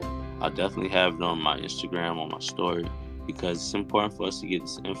TikTok, and I'll definitely have it on my Instagram, on my story, because it's important for us to get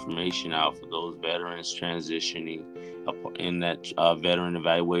this information out for those veterans transitioning in that veteran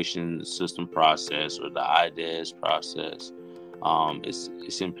evaluation system process, or the IDES process.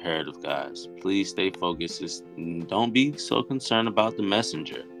 It's imperative, guys. Please stay focused. Don't be so concerned about the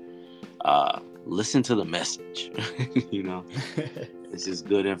messenger. Listen to the message. This is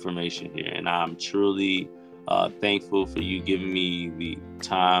good information here, and I'm truly thankful for you giving me the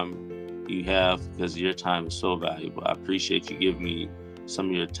time you have, because your time is so valuable. I appreciate you giving me some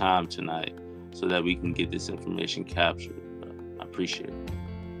of your time tonight so that we can get this information captured. I appreciate it.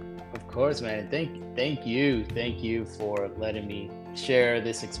 Of course, man. Thank you for letting me share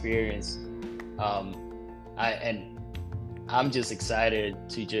this experience. I'm just excited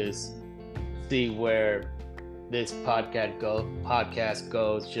to just see where this podcast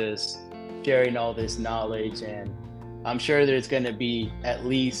goes, just sharing all this knowledge. And I'm sure there's going to be at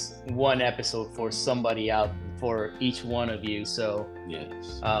least one episode for somebody out, for each one of you. So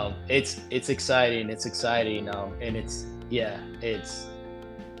yes, it's exciting.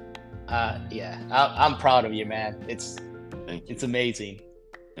 I'm proud of you, man. Thank you. It's amazing.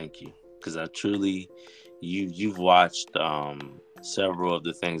 Thank you, because I truly, you've watched several of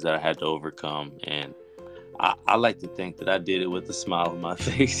the things that I had to overcome, and I like to think that I did it with a smile on my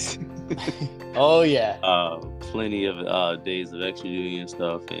face. Oh yeah. Plenty of days of extra duty and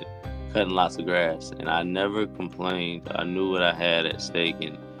stuff, and cutting lots of grass, and I never complained. I knew what I had at stake,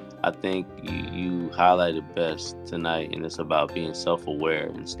 and I think you highlighted best tonight, and it's about being self-aware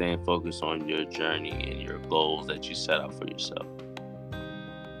and staying focused on your journey and your goals that you set out for yourself.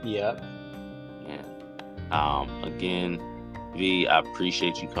 Yep. And again, V, I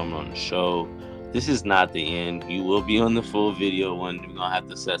appreciate you coming on the show. This is not the end. You will be on the full video one. We're gonna have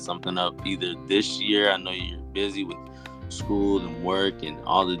to set something up either this year. I know you're busy with school and work and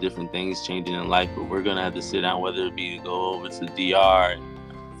all the different things changing in life, but we're gonna have to sit down, whether it be to go over to DR and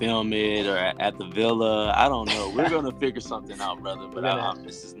film it or at the villa. I don't know. We're gonna figure something out, brother. But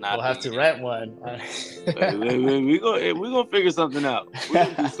this is not. We'll have to rent one. We're gonna figure something out. We're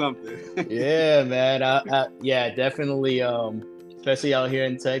gonna do something. Yeah, man. Yeah, definitely. Especially out here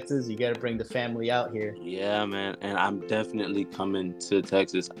in Texas, you got to bring the family out here. Yeah, man. And I'm definitely coming to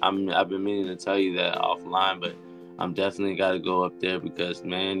Texas. I've been meaning to tell you that offline, but I'm definitely got to go up there because,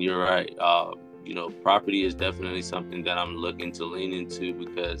 man, you're right. Property is definitely something that I'm looking to lean into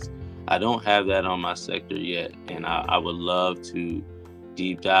because I don't have that on my sector yet. And I would love to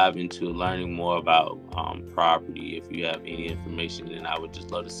deep dive into learning more about property. If you have any information, then I would just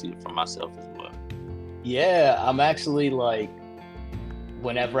love to see it for myself as well. Yeah, I'm actually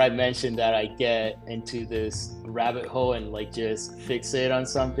whenever I mention that I get into this rabbit hole and just fixate on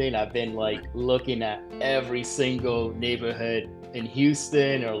something, I've been looking at every single neighborhood in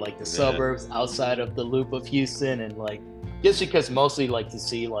Houston or the suburbs outside of the loop of Houston, and just because mostly to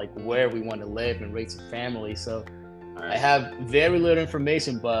see where we want to live and raise a family. So I have very little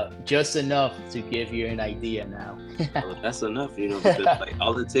information, but just enough to give you an idea now. Well, that's enough, because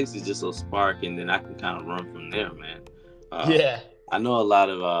all it takes is just a spark, and then I can kind of run from there, man. Yeah. I know a lot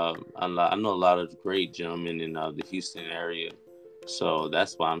of great gentlemen in the Houston area, so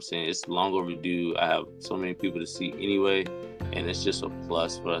that's why I'm saying it's long overdue. I have so many people to see anyway, and it's just a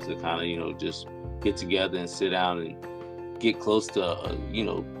plus for us to kind of just get together and sit down and get close to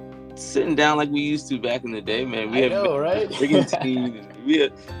sitting down like we used to back in the day, man. I know, right? Brigantine, and we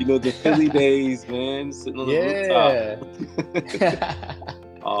had the Philly days, man, sitting on the rooftop.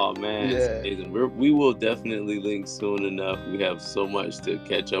 Oh man, it's amazing. We will definitely link soon enough. We have so much to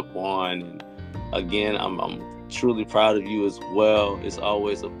catch up on, and again, I'm truly proud of you as well. It's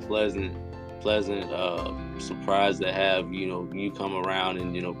always a pleasant surprise to have you come around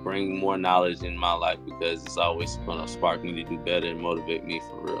and bring more knowledge in my life, because it's always gonna spark me to do better and motivate me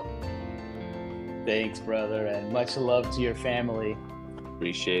for real. Thanks, brother, and much love to your family.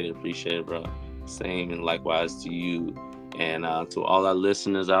 Appreciate it, bro. Same, and likewise to you. And to all our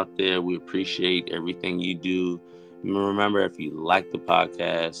listeners out there, we appreciate everything you do. Remember, if you like the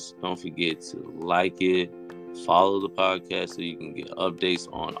podcast, don't forget to like it, follow the podcast so you can get updates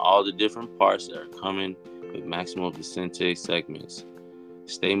on all the different parts that are coming with Maximo Vincente segments.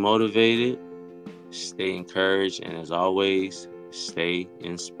 Stay motivated, stay encouraged, and as always, stay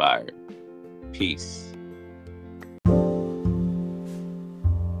inspired. Peace.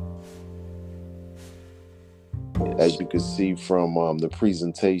 As you can see from the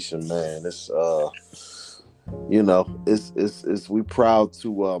presentation, man, it's we proud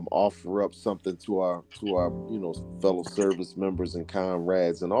to offer up something to our fellow service members and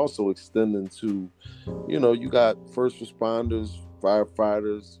comrades, and also extending to you got first responders,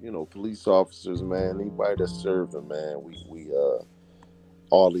 firefighters, police officers, man, anybody that's serving, man. We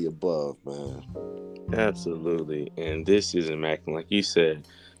all the above, man. Absolutely. And this is immaculate, like you said.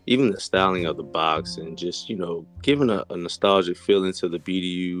 Even the styling of the box and just, giving a nostalgic feeling to the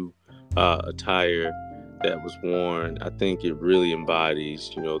BDU attire that was worn, I think it really embodies,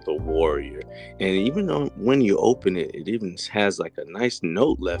 the warrior. And even when you open it, it even has a nice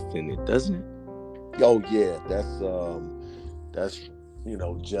note left in it, doesn't it? Oh yeah, that's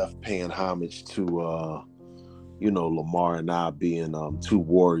Jeff paying homage to Lamar and I being two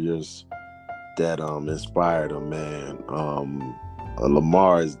warriors that inspired him, man.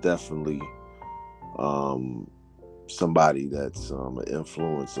 Lamar is definitely somebody that's an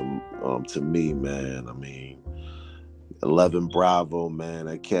influence to me, man. I mean, 11 Bravo, man.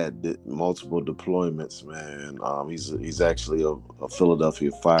 That cat did multiple deployments, man. He's actually a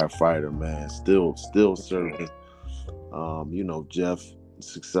Philadelphia firefighter, man. Still serving. Jeff,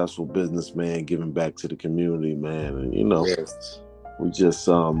 successful businessman, giving back to the community, man. And yes. We just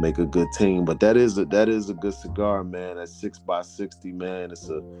make a good team, but that is a good cigar, man. That 6x60, man. It's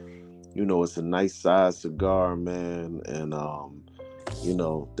a nice size cigar, man, and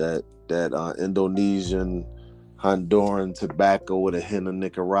that Indonesian, Honduran tobacco with a hint of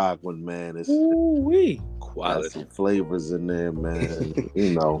Nicaraguan, man. It's quality, some flavors in there, man.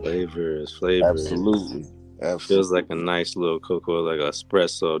 Flavors. Absolutely. Feels like a nice little cocoa, like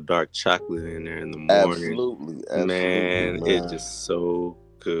espresso, dark chocolate in there in the morning. Absolutely, man. It's just so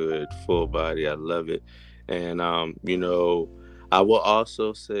good, full body. I love it. And I will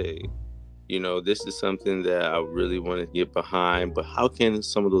also say, this is something that I really want to get behind. But how can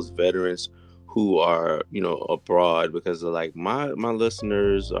some of those veterans who are abroad, because my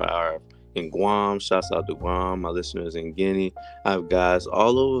listeners are in Guam, shouts out to Guam, my listeners in Guinea, I have guys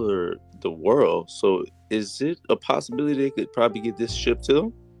all over the world. So is it a possibility they could probably get this shipped to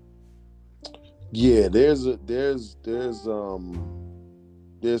them? Yeah, there's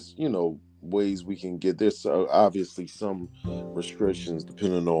ways we can get this. Obviously some restrictions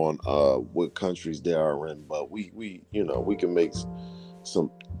depending on what countries they are in, but we can make some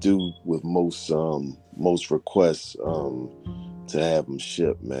do with most requests to have them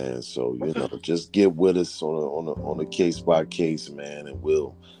shipped, man. So just get with us on a case by case, man, and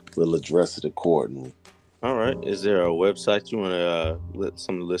we'll address it accordingly. All right. Is there a website you want to let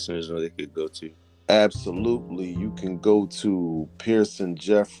some of the listeners know they could go to? Absolutely. You can go to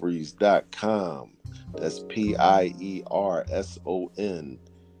PearsonJeffries.com. That's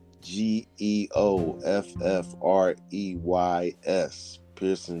PearsonGeoffreys.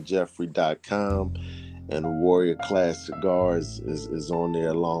 PearsonJeffrey.com. And Warrior Class Cigars is on there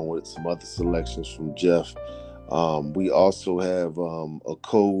along with some other selections from Jeff. We also have a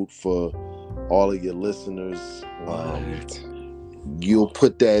code for all of your listeners. You'll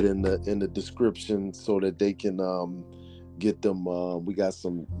put that in the description so that they can get them. We got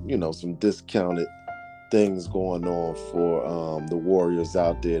some discounted things going on for the warriors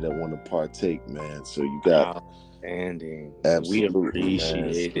out there that want to partake, man. So you got outstanding. Absolutely, we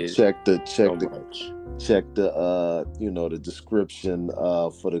appreciate it. Check the description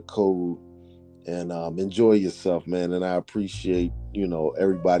for the code, and enjoy yourself, man. And I appreciate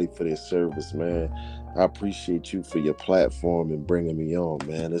everybody for their service, man. I appreciate you for your platform and bringing me on,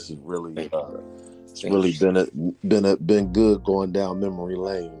 man. This is really been good going down memory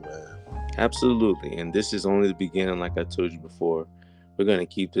lane, man. Absolutely. And this is only the beginning. Like I told you before, we're going to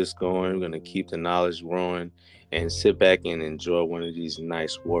keep this going. We're going to keep the knowledge growing and sit back and enjoy one of these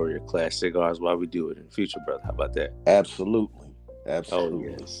nice Warrior Class cigars while we do it in the future, brother. How about that? Absolutely. Oh,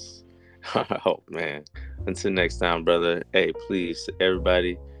 yes. Oh, man. Until next time, brother. Hey, please,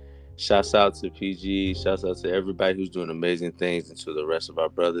 everybody, shouts out to PG. Shouts out to everybody who's doing amazing things, and to the rest of our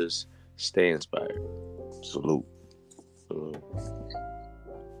brothers. Stay inspired. Salute.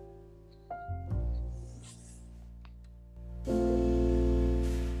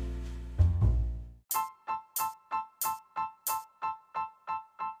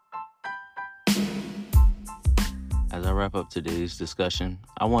 As I wrap up today's discussion,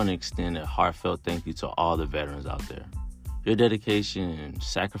 I want to extend a heartfelt thank you to all the veterans out there. Your dedication and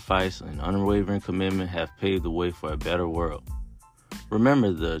sacrifice and unwavering commitment have paved the way for a better world.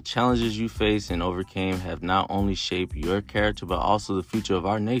 Remember, the challenges you faced and overcame have not only shaped your character, but also the future of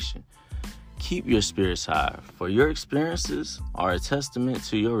our nation. Keep your spirits high, for your experiences are a testament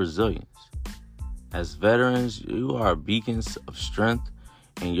to your resilience. As veterans, you are beacons of strength,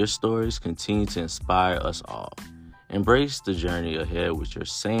 and your stories continue to inspire us all. Embrace the journey ahead with your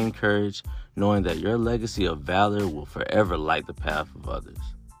same courage, knowing that your legacy of valor will forever light the path of others.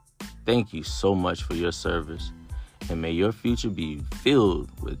 Thank you so much for your service, and may your future be filled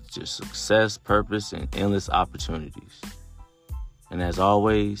with just success, purpose, and endless opportunities. And as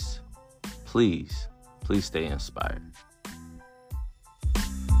always, please stay inspired.